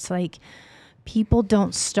on. And it's like, people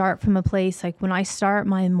don't start from a place. Like when I start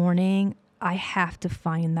my morning, I have to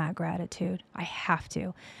find that gratitude. I have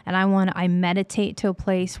to. And I meditate to a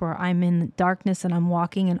place where I'm in the darkness and I'm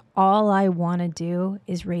walking and all I want to do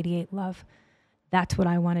is radiate love. That's what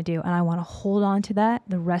I want to do. And I want to hold on to that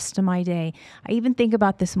the rest of my day. I even think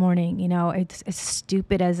about this morning, you know, it's as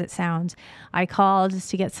stupid as it sounds. I called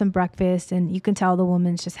just to get some breakfast and you can tell the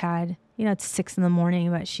woman's just had, you know, it's 6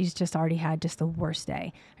 a.m, but she's just already had just the worst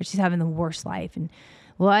day or she's having the worst life. And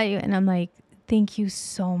and I'm like, thank you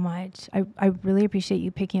so much. I really appreciate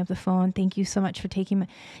you picking up the phone. Thank you so much for taking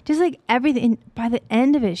just like everything. And by the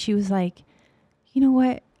end of it, she was like, you know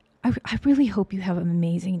what? I really hope you have an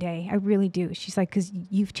amazing day. I really do. She's like, because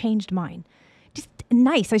you've changed mine. Just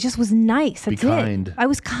nice. I just was nice. That's Be kind. it. I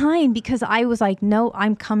was kind because I was like, no,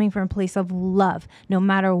 I'm coming from a place of love no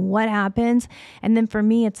matter what happens. And then for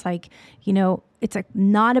me, it's like, you know, it's like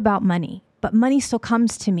not about money, but money still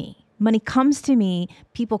comes to me. Money comes to me,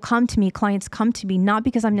 people come to me, clients come to me, not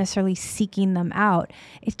because I'm necessarily seeking them out.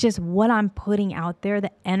 It's just what I'm putting out there,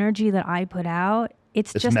 the energy that I put out.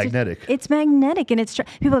 It's just magnetic. It's magnetic. And it's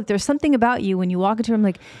people, if there's something about you when you walk into a room,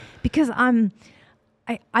 like, because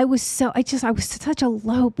I was such a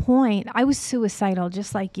low point. I was suicidal,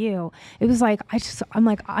 just like you. It was like,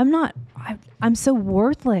 I'm so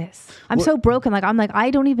worthless. I'm so broken. Like, I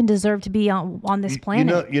don't even deserve to be on this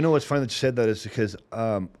planet. You know what's funny that you said that is because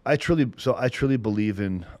I truly believe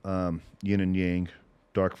in yin and yang,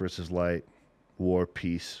 dark versus light, war,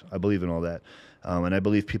 peace. I believe in all that. And I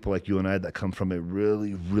believe people like you and I that come from a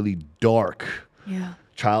really, really dark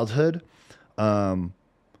childhood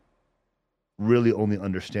really only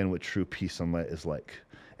understand what true peace and light is like.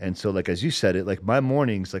 And so, like, as you said it, like my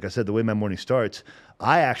mornings, like I said, the way my morning starts,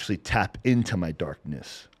 I actually tap into my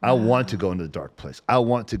darkness. I want to go into the dark place. I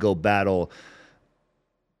want to go battle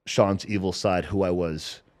Sean's evil side, who I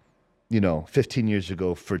was, 15 years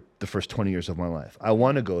ago for the first 20 years of my life. I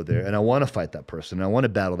want to go there and I want to fight that person. And I want to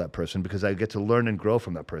battle that person because I get to learn and grow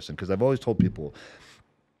from that person. Because I've always told people,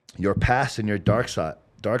 your past and your dark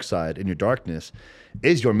side and your darkness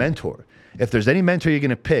is your mentor. If there's any mentor you're going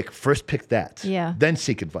to pick, first pick that. Yeah. Then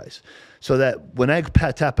seek advice. So that when I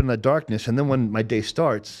tap into that darkness and then when my day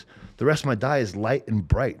starts, the rest of my day is light and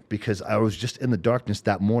bright because I was just in the darkness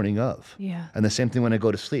that morning of. Yeah. And the same thing when I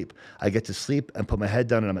go to sleep. I get to sleep and put my head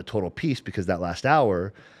down and I'm at total peace because that last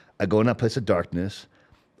hour, I go in that place of darkness.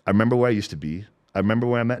 I remember where I used to be. I remember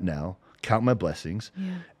where I'm at now. Count my blessings.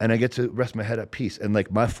 Yeah. And I get to rest my head at peace. And like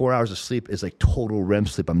my 4 hours of sleep is like total REM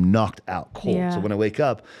sleep. I'm knocked out cold. Yeah. So when I wake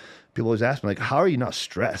up, people always ask me, like, how are you not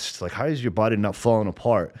stressed? Like, how is your body not falling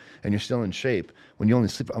apart and you're still in shape when you only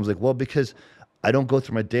sleep? I was like, well, because I don't go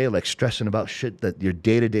through my day like stressing about shit that your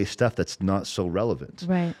day-to-day stuff that's not so relevant.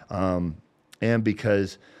 Right. And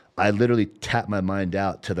because I literally tap my mind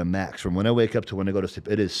out to the max. From when I wake up to when I go to sleep,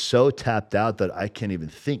 it is so tapped out that I can't even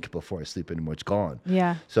think before I sleep anymore. It's gone.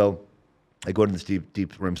 Yeah. So I go into this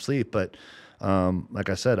deep REM sleep. But like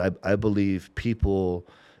I said, I believe people,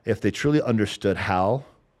 if they truly understood how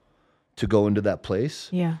to go into that place,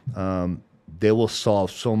 they will solve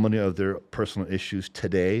so many of their personal issues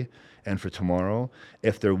today and for tomorrow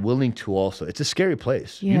if they're willing to also. It's a scary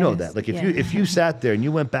place. Yes. You know that. Like if you sat there and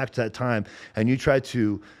you went back to that time and you tried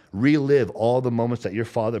to relive all the moments that your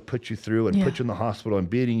father put you through and put you in the hospital and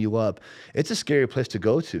beating you up, it's a scary place to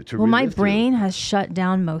go to well, my brain has shut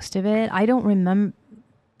down most of it. I don't remember.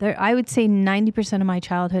 I would say 90% of my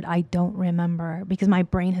childhood I don't remember because my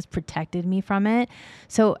brain has protected me from it.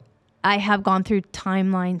 So I have gone through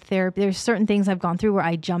timeline therapy. There's certain things I've gone through where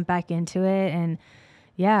I jump back into it, and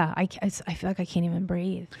yeah, I feel like I can't even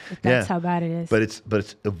breathe. That's how bad it is. But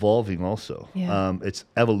it's evolving also. Yeah. It's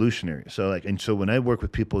evolutionary. So so when I work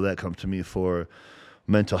with people that come to me for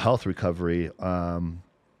mental health recovery,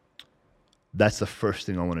 that's the first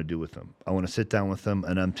thing I want to do with them. I want to sit down with them,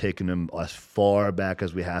 and I'm taking them as far back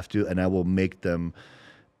as we have to, and I will make them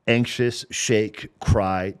anxious, shake,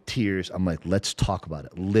 cry, tears. I'm like, let's talk about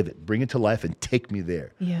it, live it, bring it to life, and take me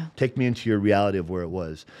there. Yeah. Take me into your reality of where it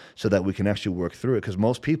was, so that we can actually work through it. Because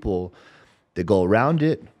most people, they go around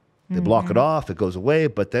it, they block it off, it goes away.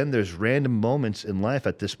 But then there's random moments in life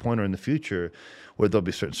at this point or in the future where there'll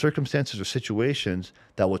be certain circumstances or situations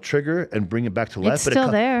that will trigger and bring it back to life. It's still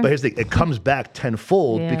there. But here's the thing, it comes back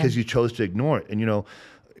tenfold because you chose to ignore it. And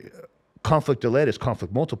conflict delayed is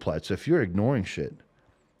conflict multiplied. So if you're ignoring shit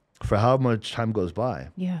for how much time goes by,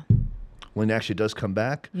 when it actually does come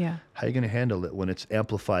back, how are you going to handle it when it's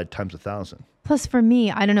amplified times 1,000? Plus, for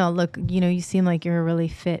me, I don't know. Look, you seem like you're a really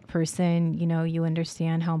fit person. You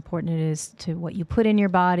understand how important it is to what you put in your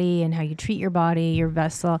body and how you treat your body, your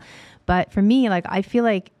vessel. But for me, like, I feel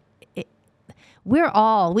like we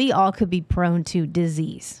all could be prone to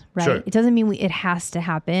disease, right? Sure. It doesn't mean it has to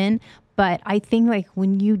happen. But I think like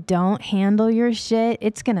when you don't handle your shit,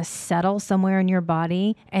 it's going to settle somewhere in your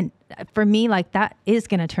body. And for me, like that is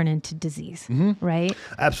going to turn into disease, right?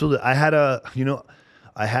 Absolutely. I had a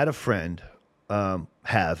friend,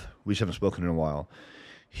 we just haven't spoken in a while.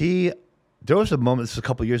 There was a moment, this is a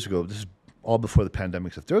couple of years ago, this is all before the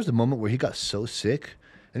pandemic stuff. There was a moment where he got so sick,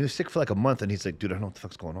 and he was sick for like a month, and he's like, dude, I don't know what the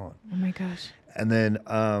fuck's going on. Oh my gosh. And then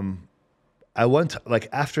I went to, like,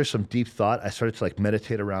 after some deep thought, I started to like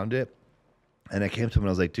meditate around it. And I came to him and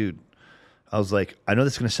I was like, dude, I know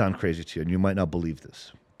this is going to sound crazy to you and you might not believe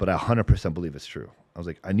this, but I 100% believe it's true. I was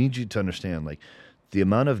like, I need you to understand, like, the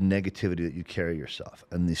amount of negativity that you carry yourself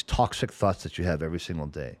and these toxic thoughts that you have every single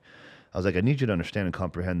day. I was like, I need you to understand and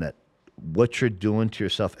comprehend that what you're doing to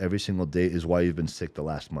yourself every single day is why you've been sick the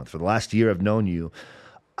last month. For the last year I've known you,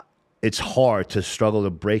 it's hard to struggle to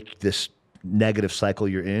break this negative cycle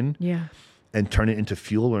you're in. Yeah. And turn it into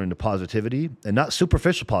fuel or into positivity, and not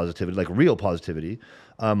superficial positivity, like real positivity,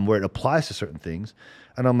 where it applies to certain things.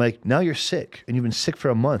 And I'm like, now you're sick, and you've been sick for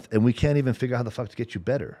a month, and we can't even figure out how the fuck to get you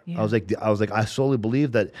better. Yeah. I was like, I solely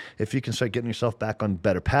believe that if you can start getting yourself back on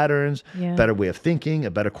better patterns, better way of thinking,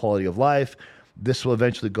 a better quality of life, this will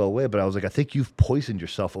eventually go away. But I was like, I think you've poisoned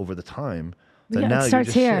yourself over the time. That now it starts you're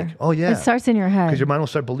just here. Sick. Oh yeah, it starts in your head because your mind will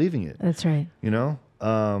start believing it. That's right.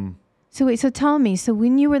 So tell me, so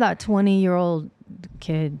when you were that 20-year-old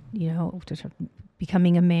kid,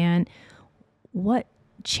 becoming a man, what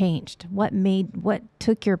changed? What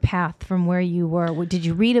took your path from where you were? Did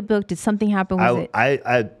you read a book? Did something happen?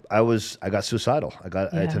 I got suicidal. I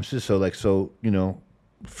attempted suicide.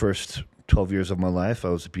 First 12 years of my life, I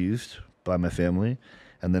was abused by my family.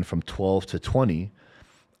 And then from 12 to 20,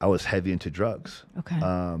 I was heavy into drugs. Okay.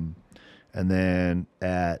 And then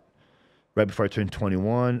right before I turned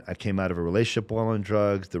 21, I came out of a relationship while on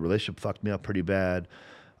drugs. The relationship fucked me up pretty bad.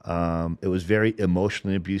 It was very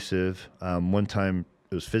emotionally abusive. One time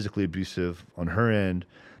it was physically abusive on her end.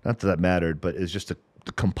 Not that mattered, but it's just the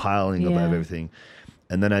compiling of everything.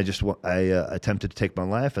 And then I attempted to take my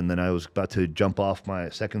life, and then I was about to jump off my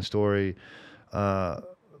second story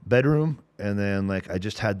bedroom. And then I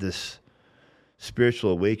just had this spiritual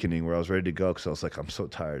awakening where I was ready to go because I was like, I'm so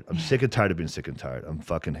tired. I'm sick and tired of being sick and tired. I'm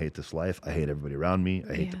fucking hate this life. I hate everybody around me.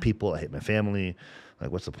 I hate the people. I hate my family.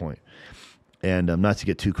 Like, what's the point? And not to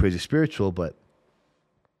get too crazy spiritual, but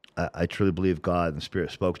I truly believe God and Spirit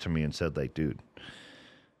spoke to me and said, like, dude,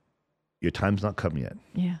 your time's not come yet.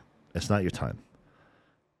 Yeah. It's not your time.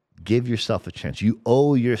 Give yourself a chance. You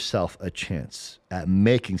owe yourself a chance at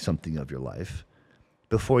making something of your life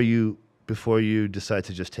before you decide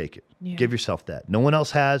to just take it. Yeah. Give yourself that. No one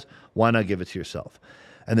else has. Why not give it to yourself?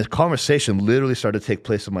 And this conversation literally started to take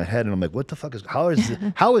place in my head, and I'm like, what the fuck how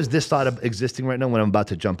is this thought existing right now when I'm about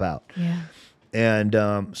to jump out? Yeah. And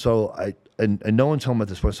so no one's home at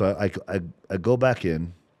this point. So I go back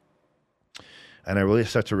in, and I really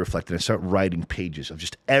start to reflect, and I start writing pages of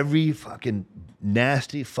just every fucking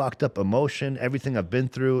nasty, fucked up emotion, everything I've been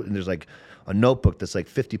through. And there's like a notebook that's like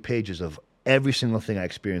 50 pages of every single thing I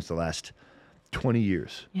experienced the last 20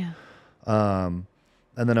 years. Yeah. And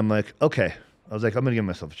then I'm like, okay. I was like, I'm going to give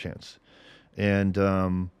myself a chance. And,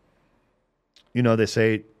 they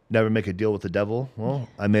say never make a deal with the devil. Well,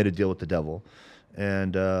 I made a deal with the devil.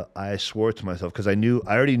 And I swore to myself, because I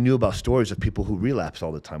already knew about stories of people who relapse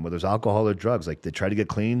all the time, whether it's alcohol or drugs. Like they try to get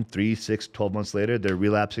clean, 3, 6, 12 months later, they're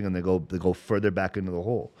relapsing and they go further back into the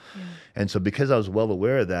hole. Yeah. And so because I was well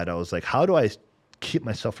aware of that, I was like, how do I keep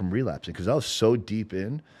myself from relapsing? Because I was so deep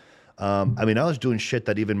in. I mean, I was doing shit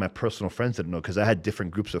that even my personal friends didn't know, because I had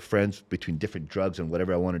different groups of friends between different drugs and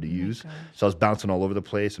whatever I wanted to use. So I was bouncing all over the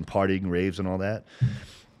place and partying, raves and all that.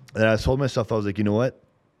 And I told myself, I was like, you know what?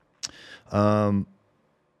 I'm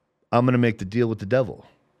going to make the deal with the devil.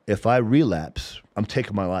 If I relapse, I'm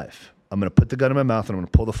taking my life. I'm going to put the gun in my mouth and I'm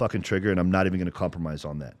going to pull the fucking trigger, and I'm not even going to compromise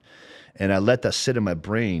on that. And I let that sit in my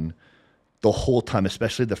brain the whole time,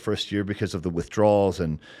 especially the first year, because of the withdrawals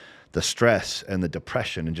and the stress and the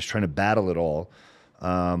depression and just trying to battle it all.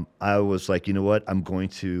 I was like, you know what? I'm going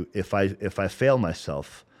to, if I fail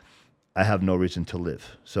myself, I have no reason to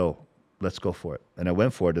live. So let's go for it. And I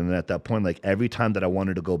went for it. And then at that point, like every time that I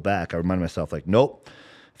wanted to go back, I reminded myself, like, nope,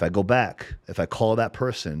 if I go back, if I call that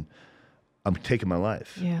person, I'm taking my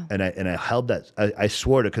life. Yeah. And I held that, I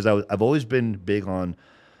swore to, because I've always been big on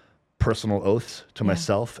personal oaths to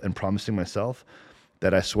myself and promising myself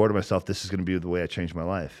that I swore to myself, this is going to be the way I change my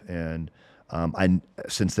life. And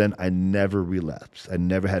since then, I never relapsed. I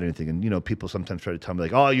never had anything. And, you know, people sometimes try to tell me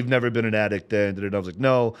like, oh, you've never been an addict then. And I was like,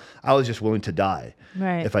 no, I was just willing to die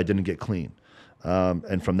if I didn't get clean.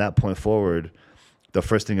 And from that point forward, the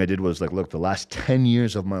first thing I did was like, look, the last 10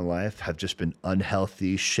 years of my life have just been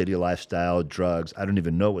unhealthy, shitty lifestyle, drugs. I don't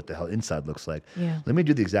even know what the hell inside looks like. Yeah. Let me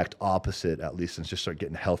do the exact opposite, at least, and just start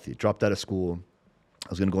getting healthy. Dropped out of school. I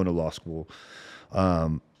was going to go into law school.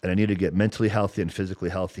 And I needed to get mentally healthy and physically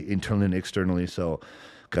healthy, internally and externally. So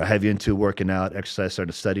got heavy into working out, exercise,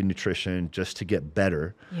 started studying nutrition just to get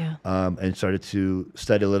better. Yeah. And started to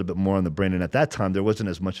study a little bit more on the brain. And at that time, there wasn't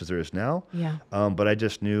as much as there is now. Yeah. But I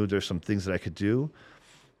just knew there's some things that I could do.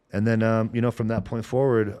 And then, you know, from that point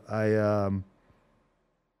forward, I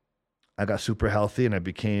got super healthy and I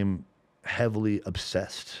became heavily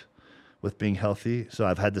obsessed with being healthy. So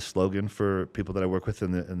I've had this slogan for people that I work with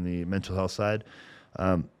in the mental health side: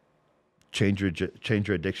 change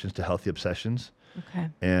your addictions to healthy obsessions. Okay.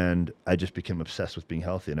 And I just became obsessed with being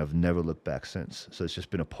healthy, and I've never looked back since. So it's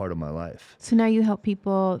just been a part of my life. So now you help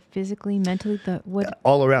people physically, mentally,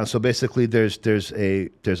 all around. So basically, there's a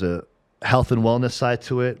health and wellness side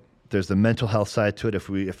to it. There's the mental health side to it.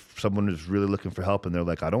 If someone is really looking for help and they're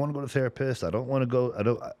like, I don't want to go to a therapist, I don't want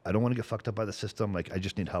to get fucked up by the system. Like, I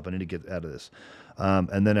just need help. I need to get out of this.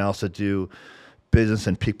 And then I also do business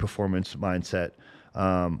and peak performance mindset,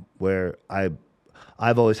 where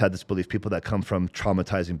I've always had this belief: people that come from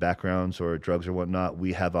traumatizing backgrounds or drugs or whatnot,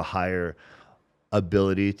 we have a higher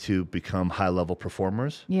ability to become high level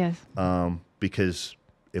performers. Yes. Because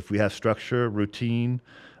if we have structure, routine,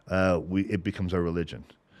 it becomes our religion.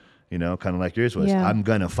 You know, kind of like yours was. Yeah. I'm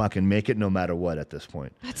going to fucking make it no matter what at this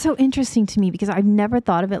point. That's so interesting to me, because I've never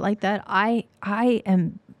thought of it like that. I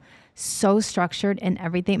am so structured in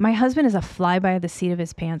everything. My husband is a fly by the seat of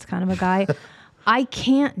his pants kind of a guy. I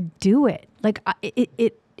can't do it. Like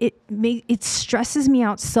it stresses me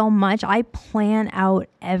out so much. I plan out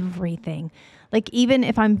everything. Like, even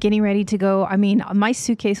if I'm getting ready to go, I mean, my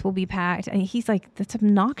suitcase will be packed. And he's like, that's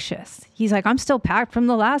obnoxious. He's like, I'm still packed from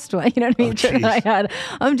the last one. You know what I mean? That I had.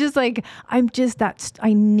 I'm just like,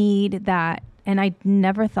 I need that. And I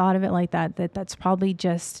never thought of it like that. That's probably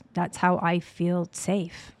just, that's how I feel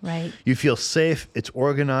safe, right? You feel safe. It's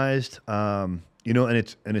organized. You know, and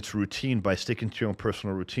it's routine by sticking to your own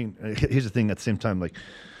personal routine. Here's the thing: at the same time, like,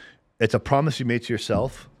 it's a promise you made to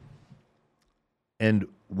yourself. And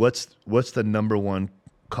what's the number one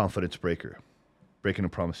confidence breaker? Breaking a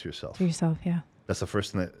promise to yourself. To yourself, yeah. That's the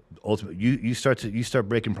first thing that ultimately you start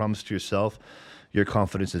breaking promises to yourself. Your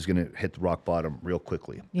confidence is going to hit rock bottom real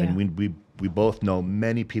quickly. Yeah. And we both know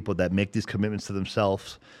many people that make these commitments to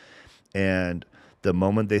themselves, and the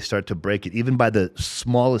moment they start to break it, even by the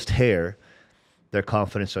smallest hair, their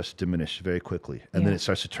confidence starts to diminish very quickly. And then it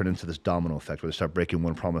starts to turn into this domino effect where they start breaking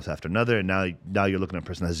one promise after another. And now you're looking at a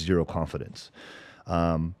person that has zero confidence.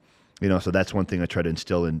 You know, so that's one thing I try to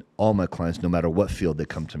instill in all my clients, no matter what field they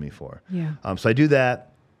come to me for. Yeah. So I do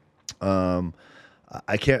that. We're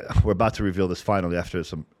about to reveal this finally after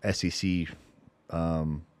some SEC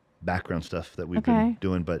background stuff that we've been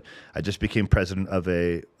doing, but I just became president of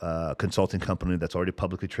a consulting company that's already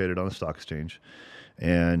publicly traded on the stock exchange.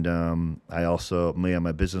 And I also, me and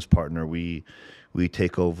my business partner, we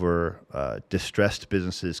take over distressed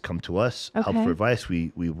businesses come to us, help for advice.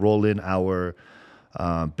 We roll in our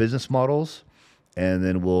business models, and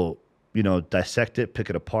then we'll dissect it, pick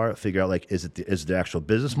it apart, figure out like, is it the actual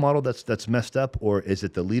business model that's messed up, or is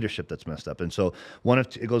it the leadership that's messed up? And so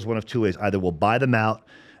it goes one of two ways. Either we'll buy them out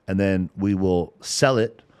and then we will sell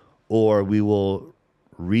it, or we will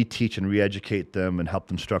reteach and re-educate them and help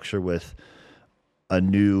them structure with a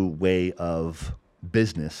new way of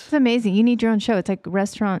business. It's amazing. You need your own show. It's like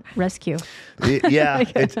Restaurant Rescue. Yeah,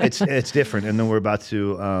 it's different. And then we're about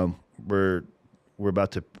to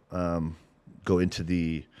go into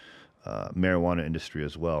the marijuana industry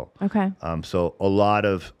as well. Okay. So a lot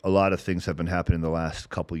of things have been happening in the last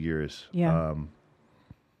couple years. Yeah.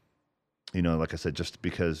 Like I said, just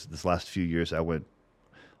because this last few years I went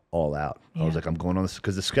all out. Yeah. I was like, I'm going on this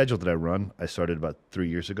because the schedule that I run, I started about 3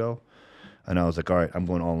 years ago, and I was like, all right, I'm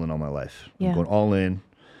going all in on my life. Yeah. I'm going all in,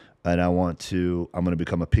 and I'm going to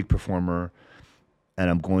become a peak performer, and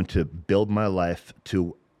I'm going to build my life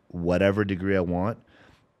to whatever degree I want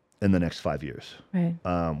in the next 5 years. Right.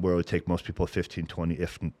 Where it would take most people 15, 20,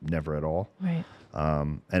 if never at all. Right.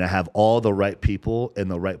 And I have all the right people in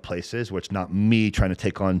the right places, where it's not me trying to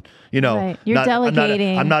take on, Right. You're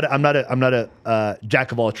delegating. I'm not a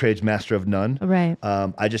jack of all trades, master of none. Right.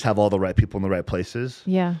 I just have all the right people in the right places.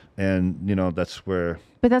 Yeah. And that's where.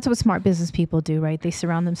 But that's what smart business people do, right? They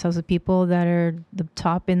surround themselves with people that are the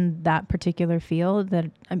top in that particular field.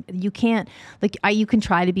 That you can't, you can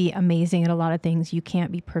try to be amazing at a lot of things. You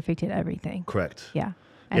can't be perfect at everything. Correct. Yeah.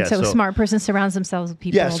 And so a smart person surrounds themselves with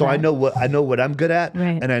people. Yeah, so I know what I'm good at,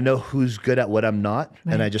 right. and I know who's good at what I'm not,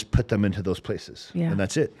 right. and I just put them into those places, and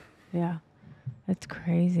that's it. Yeah, that's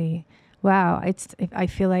crazy. Wow, I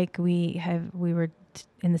feel like we were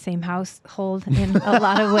in the same household in a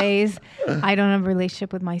lot of ways. I don't have a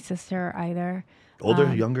relationship with my sister either.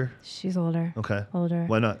 Older, younger? She's older. Okay. Older.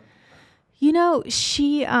 Why not?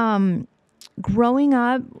 She growing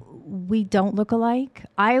up, we don't look alike.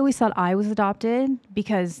 I always thought I was adopted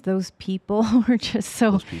because those people were just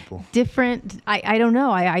so different. I don't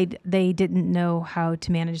know. They didn't know how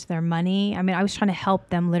to manage their money. I mean, I was trying to help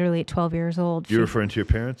them literally at 12 years old. You're referring to your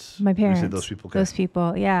parents? My parents. You said those people? Okay. Those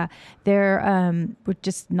people, yeah. They're we're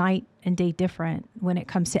just night and day different when it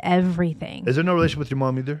comes to everything. Is there no relationship with your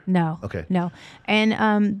mom either? No. Okay. No.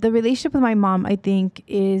 And the relationship with my mom, I think,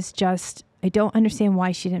 is just, I don't understand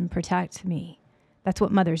why she didn't protect me. That's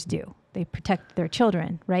what mothers do. They protect their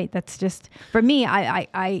children, right? That's just, for me,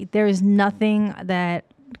 there is nothing that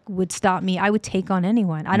would stop me. I would take on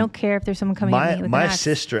anyone. I don't care if there's someone coming at me with an axe. My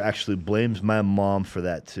sister actually blames my mom for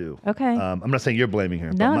that too. Okay. I'm not saying you're blaming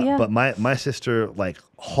her. No, but my sister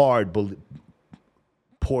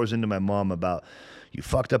pours into my mom about, you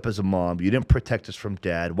fucked up as a mom. You didn't protect us from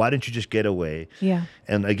dad. Why didn't you just get away? Yeah.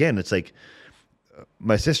 And again, it's like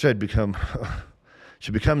my sister had become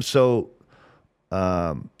so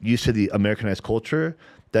used to the Americanized culture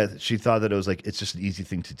that she thought that it was like, it's just an easy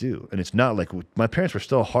thing to do. And it's not. Like, my parents were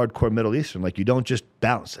still hardcore Middle Eastern. Like, you don't just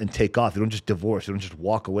bounce and take off. You don't just divorce. You don't just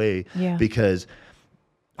walk away because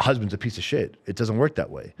husband's a piece of shit. It doesn't work that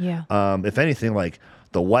way. Yeah. If anything, like,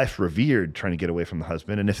 the wife revered trying to get away from the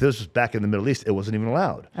husband. And if this was back in the Middle East, it wasn't even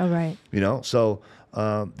allowed. Oh, right. So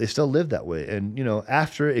they still lived that way. And,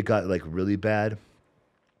 after it got like really bad,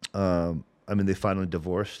 they finally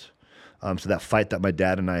divorced. So that fight that my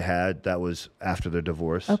dad and I had, that was after their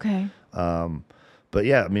divorce. Okay. But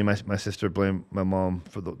yeah, my sister blamed my mom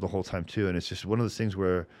for the whole time too. And it's just one of those things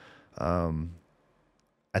where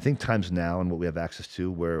I think times now and what we have access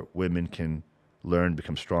to, where women can learn,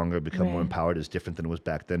 become stronger, become more empowered, is different than it was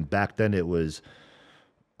back then. Back then it was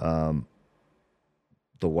the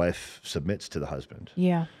wife submits to the husband.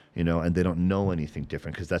 Yeah. And they don't know anything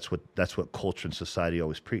different, because that's what culture and society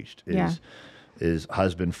always preached. Is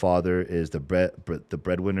husband, father, is the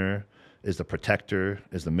breadwinner, is the protector,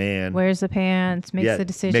 is the man. Wears the pants, makes the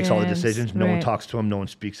decisions. Makes all the decisions. No one talks to him. No one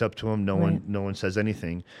speaks up to him. No one says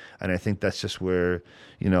anything. And I think that's just where,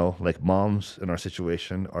 like, moms in our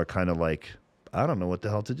situation are kind of like, I don't know what the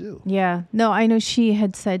hell to do. Yeah. No, I know she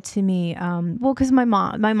had said to me, because my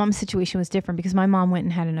mom's situation was different, because my mom went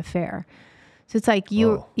and had an affair. So it's like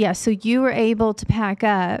so you were able to pack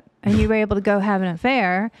up and you were able to go have an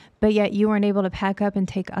affair, but yet you weren't able to pack up and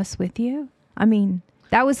take us with you. I mean,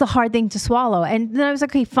 that was the hard thing to swallow. And then I was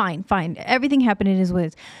like, okay, fine. Everything happened in his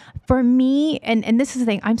ways. For me, and this is the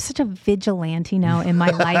thing, I'm such a vigilante now in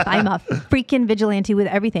my life. I'm a freaking vigilante with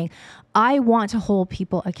everything. I want to hold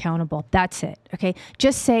people accountable. That's it. Okay.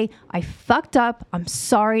 Just say, I fucked up. I'm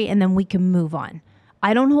sorry. And then we can move on.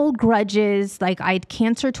 I don't hold grudges. Like, I had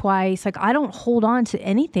cancer twice. Like, I don't hold on to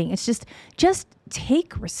anything. It's just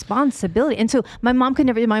take responsibility. And so my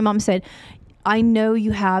mom said, I know you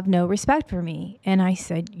have no respect for me. And I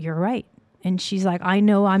said, you're right. And she's like, I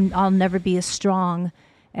know I'll never be as strong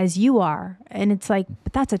as you are. And it's like,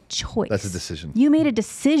 but that's a choice. That's a decision. You made a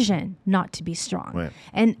decision not to be strong. Right.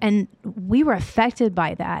 And we were affected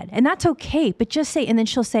by that. And that's okay. But just say, and then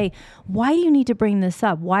she'll say, why do you need to bring this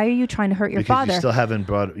up? Why are you trying to hurt your father? You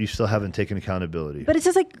still haven't taken accountability. But it's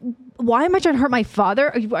just like, why am I trying to hurt my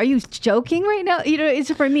father? Are you joking right now? You know,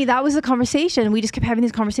 it's for me, that was the conversation. We just kept having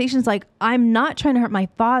these conversations like, I'm not trying to hurt my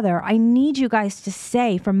father. I need you guys to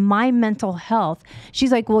say for my mental health.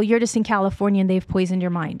 She's like, well, you're just in California and they've poisoned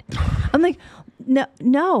your mind. I'm like,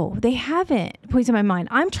 no, they haven't poisoned my mind.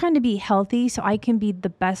 I'm trying to be healthy so I can be the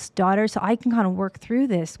best daughter, so I can kind of work through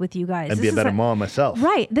this with you guys. And be a better mom myself.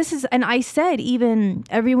 Right. And I said, even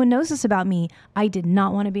everyone knows this about me, I did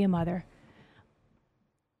not want to be a mother.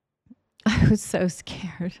 I was so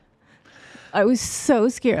scared. I was so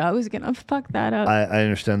scared I was going to fuck that up. I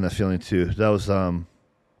understand that feeling too. That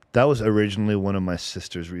was originally one of my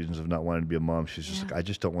sister's reasons of not wanting to be a mom. She's just like, I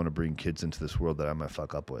just don't want to bring kids into this world that I might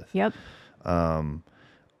fuck up with. Yep.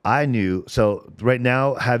 I knew, so right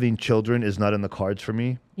now having children is not in the cards for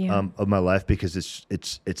me of my life, because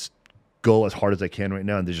it's go as hard as I can right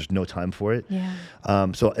now, and there's just no time for it. Yeah.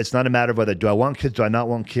 So it's not a matter of whether do I want kids, do I not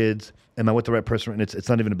want kids, am I with the right person? And it's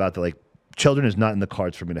not even about the, like, children is not in the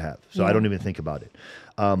cards for me to have. So I don't even think about it.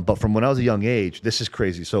 But from when I was a young age, this is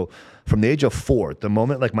crazy. So from the age of 4, the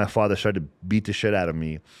moment like my father started to beat the shit out of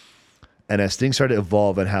me, and as things started to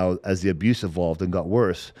evolve and as the abuse evolved and got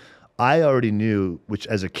worse, I already knew, which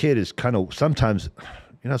as a kid is kind of sometimes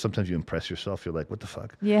you impress yourself. You're like, what the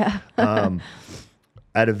fuck? Yeah.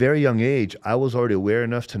 At a very young age, I was already aware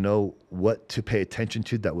enough to know what to pay attention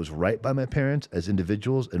to that was right by my parents as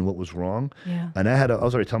individuals and what was wrong. Yeah. And I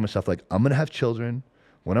was already telling myself, like, I'm going to have children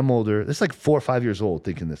when I'm older. This is like 4 or 5 years old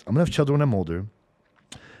thinking this. I'm going to have children when I'm older, and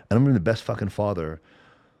I'm going to be the best fucking father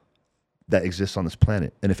that exists on this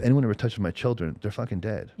planet. And if anyone ever touches my children, they're fucking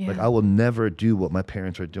dead. Yeah. Like, I will never do what my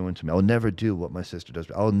parents are doing to me. I will never do what my sister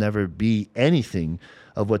does. I will never be anything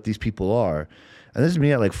of what these people are. And this is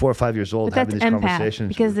me at like 4 or 5 years old having these conversations.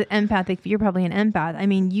 Because the empathic, you're probably an empath. I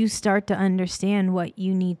mean, you start to understand what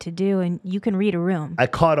you need to do, and you can read a room. I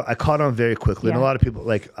caught on very quickly. And a lot of people,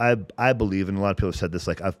 like, I believe, and a lot of people have said this,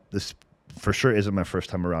 like, this for sure isn't my first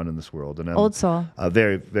time around in this world. And I'm old soul. A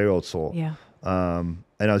very, very old soul. Yeah. And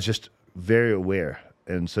I was just very aware.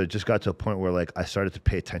 And so it just got to a point where, like, I started to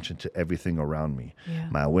pay attention to everything around me. Yeah.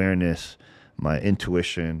 My awareness, my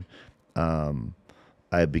intuition.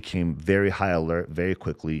 I became very high alert very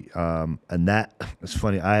quickly. And that, it's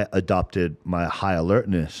funny, I adopted my high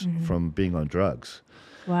alertness from being on drugs.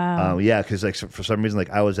 Wow. Yeah, because like for some reason, like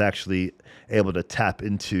I was actually able to tap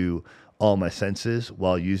into all my senses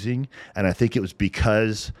while using. And I think it was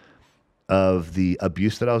because of the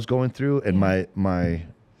abuse that I was going through, and my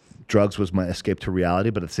drugs was my escape to reality,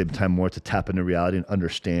 but at the same time more to tap into reality and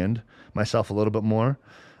understand myself a little bit more.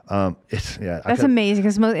 That's amazing,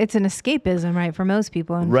 because it's an escapism, right, for most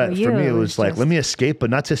people. And right, for you, for me, it was like, just, let me escape, but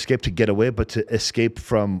not to escape to get away, but to escape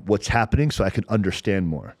from what's happening so I can understand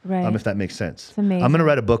more. Right. If that makes sense. It's amazing. I'm going to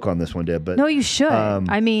write a book on this one day. But no, you should.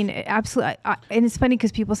 I mean, absolutely. And it's funny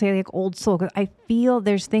because people say like old soul, because I feel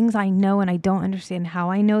there's things I know and I don't understand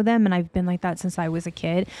how I know them, and I've been like that since I was a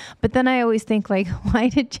kid. But then I always think like,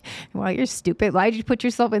 you're stupid. Why did you put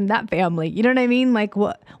yourself in that family? You know what I mean? Like,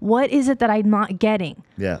 what is it that I'm not getting?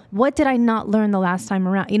 Yeah. What did I not learn the last time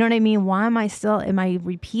around? You know what I mean? Why am I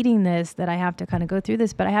repeating this, that I have to kind of go through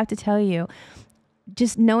this? But I have to tell you,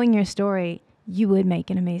 just knowing your story, you would make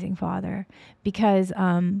an amazing father, because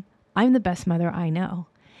I'm the best mother I know.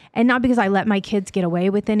 And not because I let my kids get away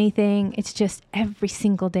with anything. It's just every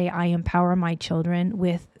single day I empower my children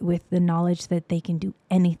with the knowledge that they can do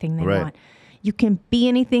anything they want. You can be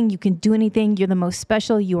anything. You can do anything. You're the most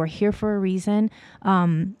special. You are here for a reason.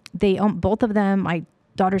 Both of them, my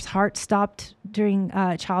daughter's heart stopped during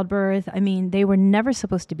childbirth. I mean, they were never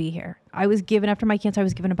supposed to be here. After my cancer, I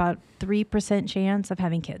was given about 3% chance of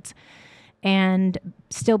having kids, and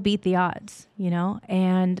still beat the odds,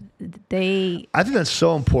 and I think that's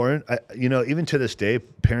so important. Even to this day,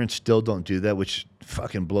 parents still don't do that, which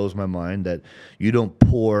fucking blows my mind, that you don't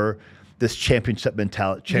pour this championship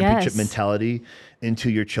mentality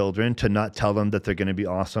into your children, to not tell them that they're going to be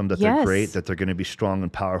awesome, that they're great, that they're going to be strong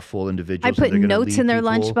and powerful individuals. I put notes in their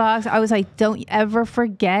lunchbox. I was like, don't ever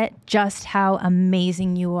forget just how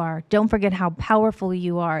amazing you are. Don't forget how powerful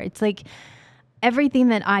you are. It's like everything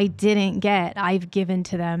that I didn't get, I've given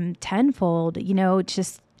to them tenfold,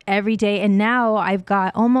 just every day. And now I've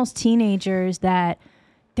got almost teenagers that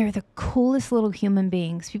they're the coolest little human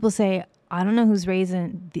beings. People say, I don't know who's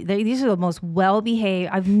raising. These are the most well-behaved.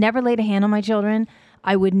 I've never laid a hand on my children.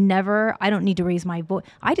 I don't need to raise my voice.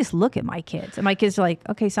 I just look at my kids and my kids are like,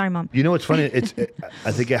 okay, sorry, mom. You know what's funny?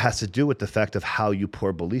 I think it has to do with the fact of how you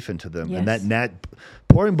pour belief into them. Yes. And that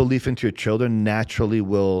pouring belief into your children naturally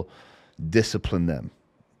will discipline them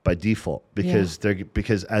by default, because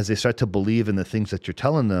because as they start to believe in the things that you're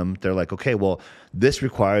telling them, they're like, okay, well, this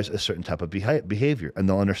requires a certain type of behavior, and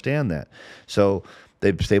they'll understand that. So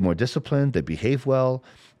they stay more disciplined, they behave well.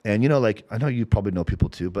 And, you know, like, I know you probably know people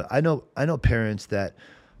too, but I know parents that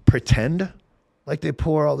pretend like they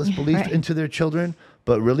pour all this belief into their children,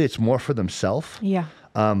 but really it's more for themselves. Yeah.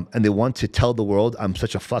 And they want to tell the world, I'm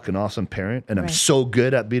such a fucking awesome parent, and I'm so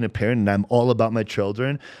good at being a parent, and I'm all about my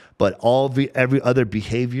children. But every other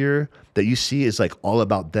behavior that you see is like all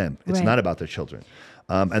about them. It's not about their children.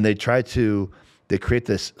 And they create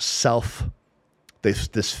this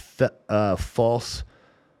false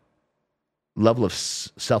level of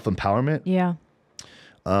self-empowerment. Yeah.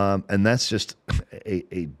 And that's just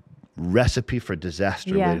a recipe for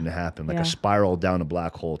disaster waiting to happen, like a spiral down a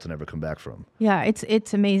black hole to never come back from. Yeah,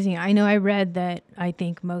 it's amazing. I know I read that I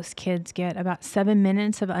think most kids get about 7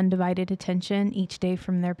 minutes of undivided attention each day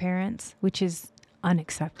from their parents, which is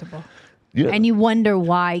unacceptable. Yeah. And you wonder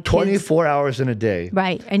why 24 hours in a day.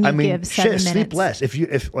 Right. And you give 7 minutes. Sleep less.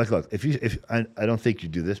 If I don't think you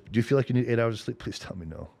do this, do you feel like you need 8 hours of sleep? Please tell me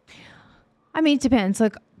no. I mean, it depends.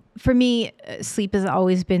 Like, for me, sleep has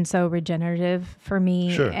always been so regenerative for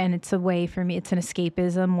me. Sure. And it's a way for me. It's an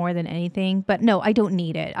escapism more than anything. But no, I don't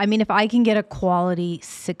need it. I mean, if I can get a quality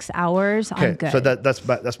 6 hours, I'm good. So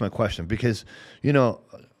that's my question. Because, you know,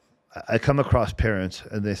 I come across parents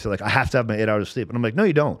and they say, like, I have to have my 8 hours of sleep. And I'm like, no,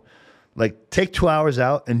 you don't. Like, take 2 hours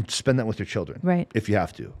out and spend that with your children. Right. If you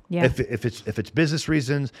have to. Yeah. If it's business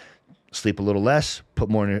reasons, sleep a little less, put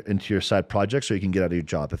more into your side projects so you can get out of your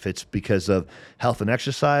job. If it's because of health and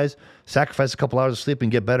exercise, sacrifice a couple hours of sleep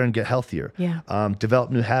and get better and get healthier. Yeah.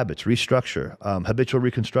 Develop new habits, restructure, habitual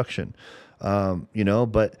reconstruction. You know,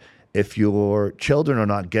 but if your children are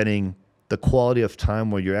not getting the quality of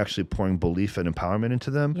time where you're actually pouring belief and empowerment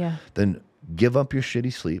into them, then give up your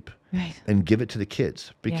shitty sleep and give it to the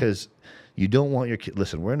kids, because you don't want your kid.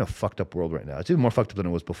 Listen, we're in a fucked up world right now. It's even more fucked up than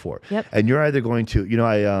it was before. Yep. And you're either going to, you know,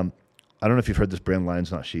 I don't know if you've heard this brand,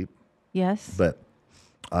 Lions Not Sheep. Yes. But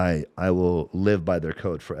I will live by their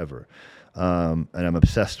code forever. And I'm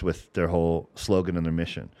obsessed with their whole slogan and their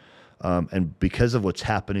mission. And because of what's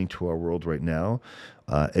happening to our world right now,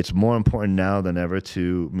 it's more important now than ever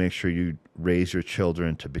to make sure you raise your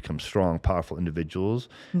children to become strong, powerful individuals.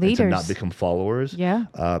 Leaders. And to not become followers. Yeah.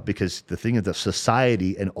 Because the thing is that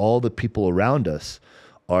society and all the people around us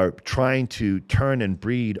are trying to turn and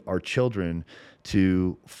breed our children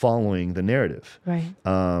to following the narrative. Right.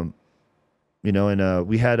 You know, and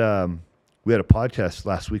we had a podcast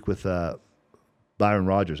last week with Byron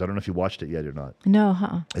Rogers. I don't know if you watched it yet or not.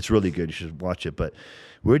 No, It's really good. You should watch it. But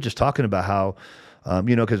we were just talking about how,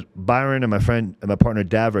 you know, because Byron and my friend and my partner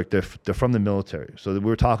Davrick, they're from the military. So we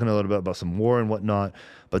were talking a little bit about some war and whatnot.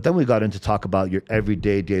 But then we got into talk about your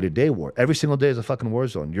everyday, day-to-day war. Every single day is a fucking war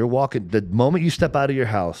zone. You're walking, the moment you step out of your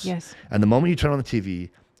house, and the moment you turn on the TV,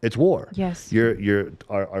 it's war. Yes.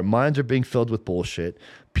 Our minds are being filled with bullshit.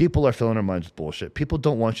 People are filling our minds with bullshit. People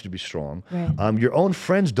don't want you to be strong. Right. Your own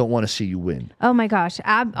friends don't want to see you win. Oh my gosh,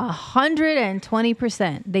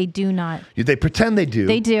 120%. They do not. They pretend they do.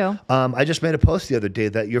 They do. I just made a post the other day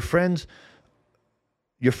that your friends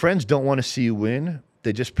don't want to see you win.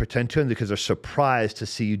 They just pretend to, because they're surprised to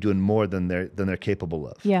see you doing more than they're capable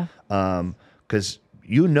of. Yeah. Because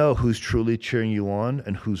you know who's truly cheering you on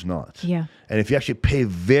and who's not. Yeah. And if you actually pay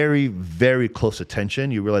very, very close attention,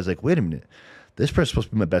 you realize, like, wait a minute, this person's supposed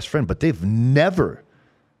to be my best friend, but they've never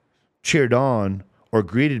cheered on or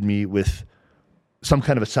greeted me with some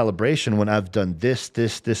kind of a celebration when I've done this,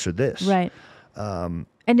 or this. Right.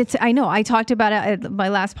 And I know I talked about it at my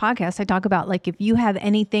last podcast. I talk about, like, if you have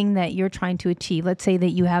anything that you're trying to achieve, let's say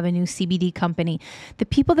that you have a new CBD company, the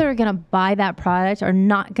people that are going to buy that product are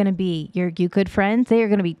not going to be your good friends. They are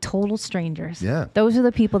going to be total strangers. Yeah. Those are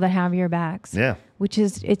the people that have your backs. Yeah.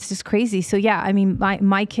 It's just crazy. So yeah, I mean,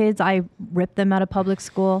 my kids, I ripped them out of public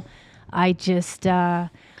school. I just,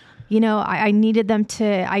 you know, I needed them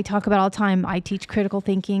to, I talk about all the time, I teach critical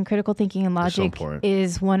thinking and logic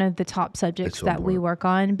is one of the top subjects that we work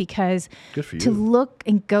on, because to look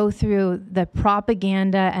and go through the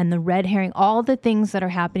propaganda and the red herring, all the things that are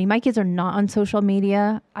happening. My kids are not on social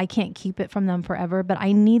media. I can't keep it from them forever, but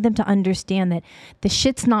I need them to understand that the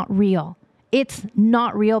shit's not real. It's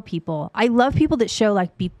not real, people. I love people that show,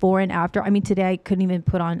 like, before and after. I mean, today I couldn't even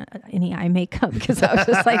put on any eye makeup because I was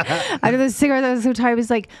just like, out of the cigarette, I was so tired. I was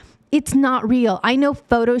like, It's not real. I know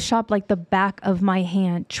Photoshop like the back of my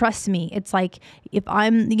hand. Trust me. It's like if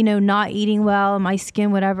I'm, not eating well, my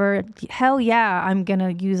skin, whatever, hell yeah, I'm going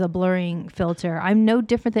to use a blurring filter. I'm no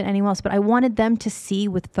different than anyone else, but I wanted them to see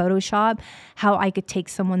with Photoshop how I could take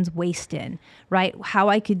someone's waist in, right? How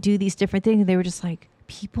I could do these different things. They were just like,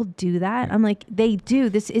 people do that? I'm like, they do.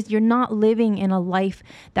 You're not living in a life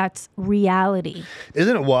that's reality.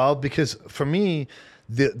 Isn't it wild? Because for me,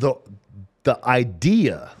 the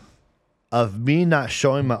idea of me not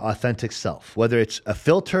showing my authentic self, whether it's a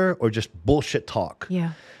filter or just bullshit talk,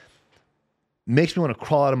 makes me want to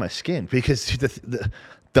crawl out of my skin, because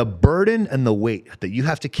the burden and the weight that you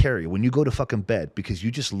have to carry when you go to fucking bed because you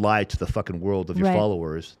just lied to the fucking world of your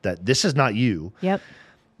followers that this is not you. Yep.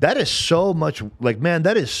 That is so much,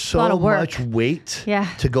 that is so much weight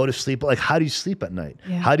to go to sleep. Like, how do you sleep at night?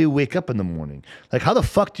 Yeah. How do you wake up in the morning? Like, how the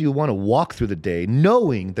fuck do you want to walk through the day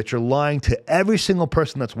knowing that you're lying to every single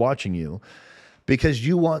person that's watching you because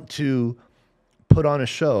you want to put on a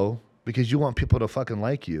show, because you want people to fucking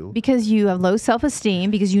like you? Because you have low self-esteem,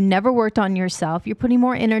 because you never worked on yourself. You're putting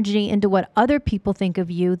more energy into what other people think of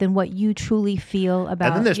you than what you truly feel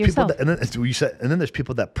about yourself. And then there's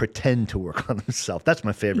people that pretend to work on themselves. That's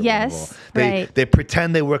my favorite one of all. They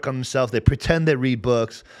pretend they work on themselves. They pretend they read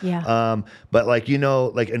books. Yeah. But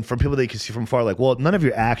and from people that you can see from far, none of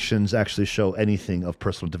your actions actually show anything of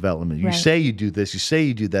personal development. You say you do this, you say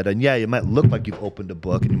you do that, and it might look like you've opened a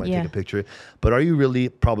book and you might take a picture, but are you really?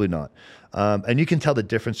 Probably not. And you can tell the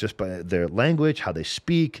difference just by their language, how they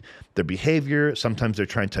speak, their behavior. Sometimes they're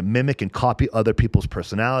trying to mimic and copy other people's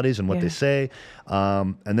personalities and what they say.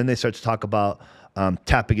 And then they start to talk about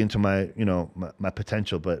tapping into my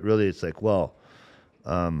potential. But really, it's like, you're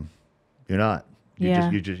not.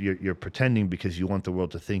 You're pretending because you want the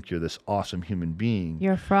world to think you're this awesome human being.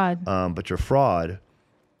 You're a fraud. But you're a fraud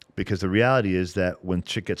because the reality is that when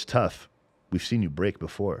shit gets tough, we've seen you break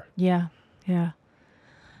before. Yeah. Yeah.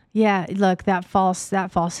 Yeah, look, that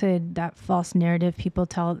falsehood, that false narrative people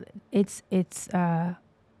tell, it's not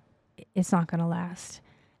going to last.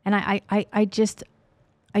 And I just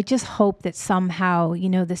hope that somehow,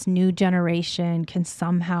 this new generation can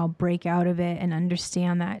somehow break out of it and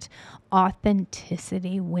understand that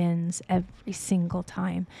authenticity wins every single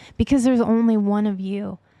time, because there's only one of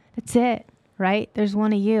you. That's it, right? There's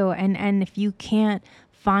one of you. And if you can't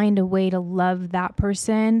find a way to love that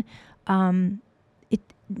person,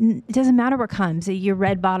 it doesn't matter what comes, your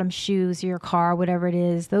red bottom shoes, your car, whatever it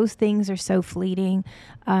is, those things are so fleeting.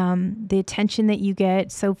 The attention that you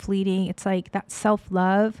get, so fleeting. It's like that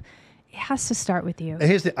self-love, it has to start with you. And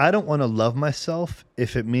here's I don't want to love myself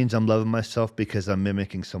if it means I'm loving myself because I'm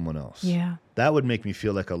mimicking someone else. Yeah. That would make me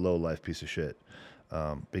feel like a low-life piece of shit.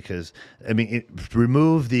 Because,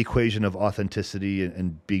 remove the equation of authenticity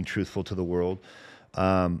and being truthful to the world.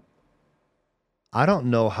 I don't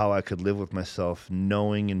know how I could live with myself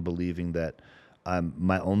knowing and believing that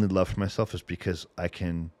my only love for myself is because I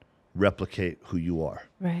can replicate who you are.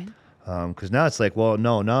 Right. Because now it's like,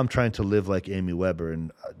 now I'm trying to live like Amy Weber,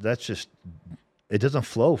 and that's just, it doesn't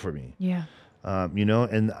flow for me. Yeah.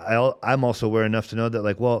 And I'm also aware enough to know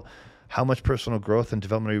that how much personal growth and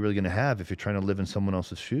development are you really going to have if you're trying to live in someone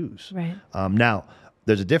else's shoes? Right. Now,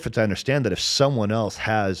 there's a difference. I understand that if someone else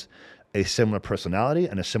has a similar personality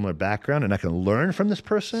and a similar background, and I can learn from this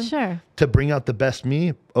person to bring out the best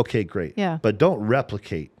me, okay, great. Yeah. But don't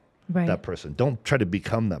replicate that person. Don't try to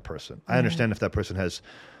become that person. I understand if that person has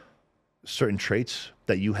certain traits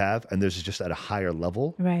that you have and there's just at a higher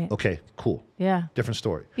level. Right. Okay, cool. Yeah. Different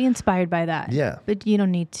story. Be inspired by that. Yeah. But you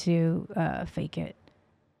don't need to fake it.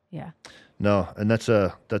 Yeah. No, and that's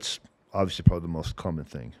obviously probably the most common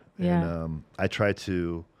thing. Yeah. And I try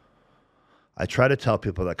to tell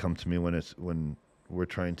people that come to me when we're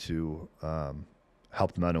trying to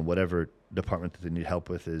help them out in whatever department that they need help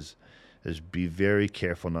with is be very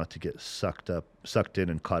careful not to get sucked in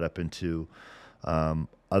and caught up into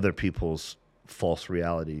other people's false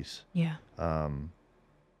realities. Yeah.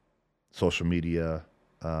 Social media,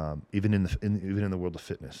 even in the world of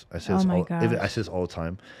fitness. I say this all the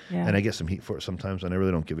time, and I get some heat for it sometimes, and I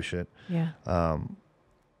really don't give a shit. Yeah.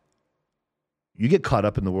 You get caught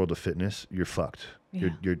up in the world of fitness, you're fucked. Yeah.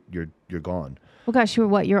 You're gone. Well, gosh,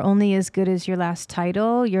 you're only as good as your last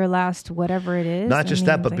title, your last whatever it is. Not just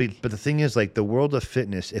that, but the thing is, the world of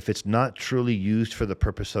fitness, if it's not truly used for the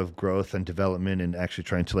purpose of growth and development and actually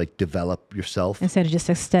trying to develop yourself instead of just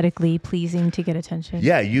aesthetically pleasing to get attention.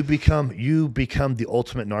 Yeah, you become the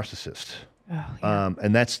ultimate narcissist. Oh, yeah.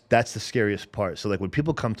 And that's the scariest part. So when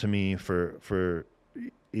people come to me for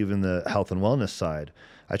even the health and wellness side,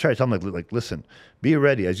 I try to tell them, listen, be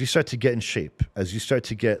ready. As you start to get in shape, as you start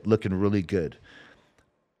to get looking really good,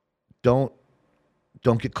 don't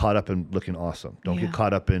get caught up in looking awesome. Don't Yeah. get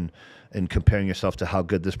caught up in comparing yourself to how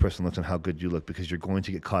good this person looks and how good you look, because you're going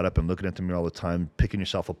to get caught up in looking at the mirror all the time, picking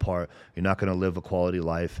yourself apart. You're not going to live a quality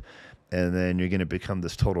life. And then you're going to become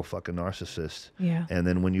this total fucking narcissist. Yeah. And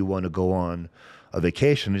then when you want to go on a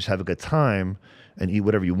vacation and just have a good time and eat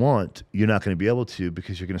whatever you want, you're not going to be able to,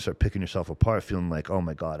 because you're going to start picking yourself apart, feeling like, oh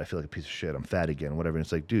my God, I feel like a piece of shit. I'm fat again, whatever. And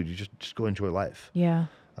it's like, dude, you just go enjoy life. Yeah.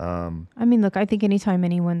 I mean, look, I think anytime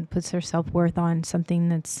anyone puts their self-worth on something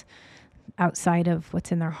that's outside of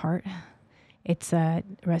what's in their heart, it's a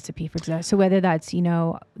recipe for success. So whether that's, you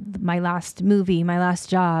know, my last movie, my last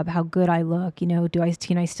job, how good I look, you know,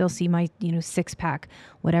 can I still see my, you know, six pack,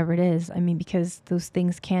 whatever it is. I mean, because those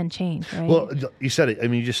things can change, right? Well, you said it. I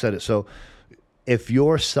mean, you just said it. So if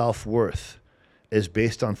your self-worth is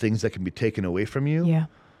based on things that can be taken away from you, yeah.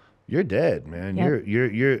 you're dead, man. Yep.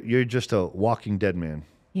 You're just a walking dead man.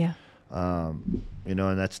 Yeah. You know,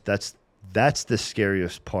 and that's the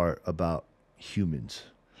scariest part about humans.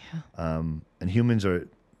 Yeah. And humans are,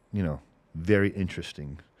 you know, very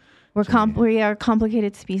interesting. We are a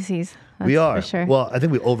complicated species. That's we are. for sure. Well, I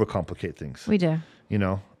think we overcomplicate things. We do. You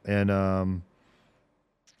know, and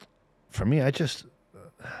for me, I just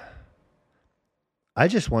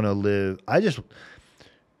want to live.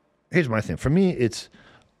 Here's my thing. For me,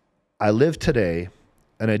 I live today.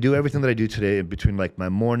 And I do everything that I do today in between, like my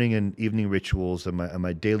morning and evening rituals and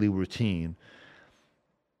my daily routine,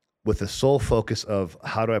 with the sole focus of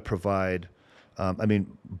how do I provide. I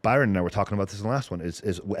mean, Byron and I were talking about this in the last one.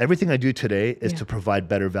 Is everything I do today is to provide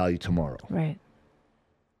better value tomorrow. Right.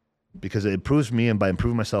 Because it improves me, and by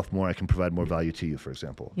improving myself more, I can provide more value to you, for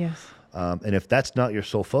example. Yes. And if that's not your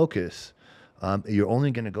sole focus, you're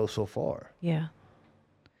only going to go so far. Yeah.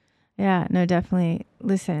 Yeah, no, definitely.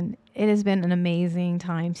 Listen, it has been an amazing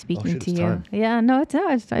time speaking to you. Time. Yeah, no, it's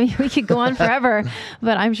not. I mean, we could go on forever,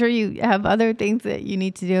 but I'm sure you have other things that you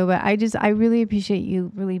need to do. But I really appreciate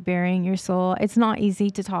you really bearing your soul. It's not easy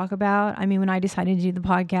to talk about. I mean, when I decided to do the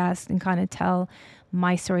podcast and kind of tell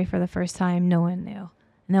my story for the first time, no one knew.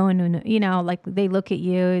 No one knew, you know, like they look at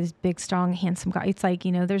you as big, strong, handsome guy. It's like,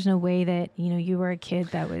 you know, there's no way that, you know, you were a kid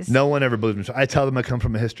that was. No one ever believed me. So I tell them I come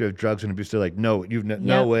from a history of drugs and abuse. They're like, no,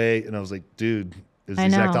 no way. And I was like, dude, it's the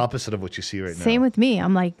exact opposite of what you see right now. Same with me.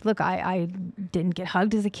 I'm like, look, I didn't get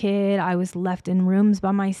hugged as a kid. I was left in rooms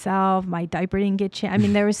by myself. My diaper didn't get changed. I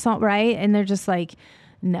mean, there was some, right? And they're just like,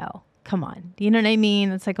 no, come on. You know what I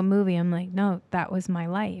mean? It's like a movie. I'm like, no, that was my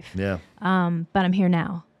life. Yeah. But I'm here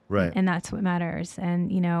now. Right. And that's what matters.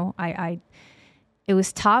 And, you know, it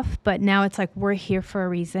was tough, but now it's like, we're here for a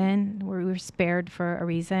reason. We're spared for a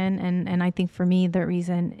reason. And I think for me, the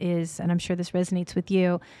reason is, and I'm sure this resonates with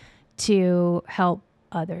you, to help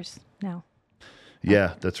others now.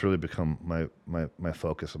 Yeah. That's really become my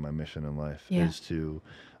focus and my mission in life is to,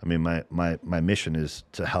 I mean, my mission is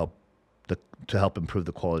to help improve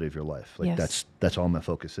the quality of your life. Like that's all my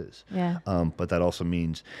focus is. Yeah. But that also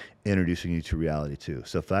means introducing you to reality too.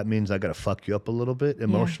 So if that means I got to fuck you up a little bit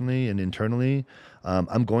emotionally and internally,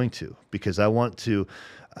 I'm going to, because I want to.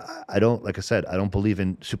 I don't, like I said, I don't believe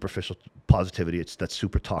in superficial positivity. That's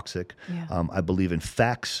super toxic. Yeah. I believe in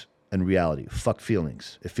facts and reality. Fuck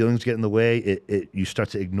feelings. If feelings get in the way, you start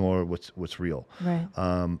to ignore what's real. Right.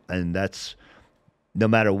 And that's, no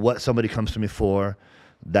matter what somebody comes to me for,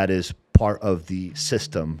 that is part of the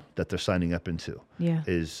system that they're signing up into. Yeah.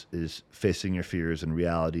 Is facing your fears and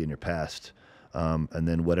reality and your past. And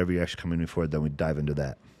then whatever you're actually coming in for, then we dive into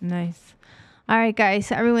that. Nice. All right, guys.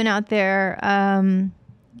 So everyone out there,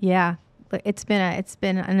 it's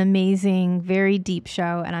been an amazing, very deep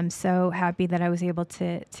show, and I'm so happy that I was able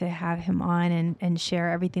to have him on and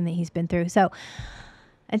share everything that he's been through. So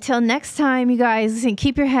until next time, you guys, listen,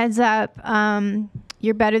 keep your heads up.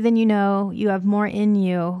 You're better than you know. You have more in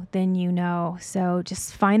you than you know. So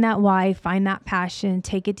just find that why, find that passion,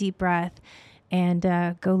 take a deep breath, and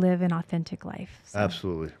go live an authentic life. So,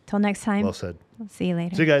 absolutely. Till next time. Well said. I'll see you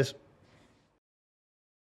later. See you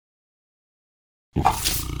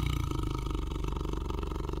guys.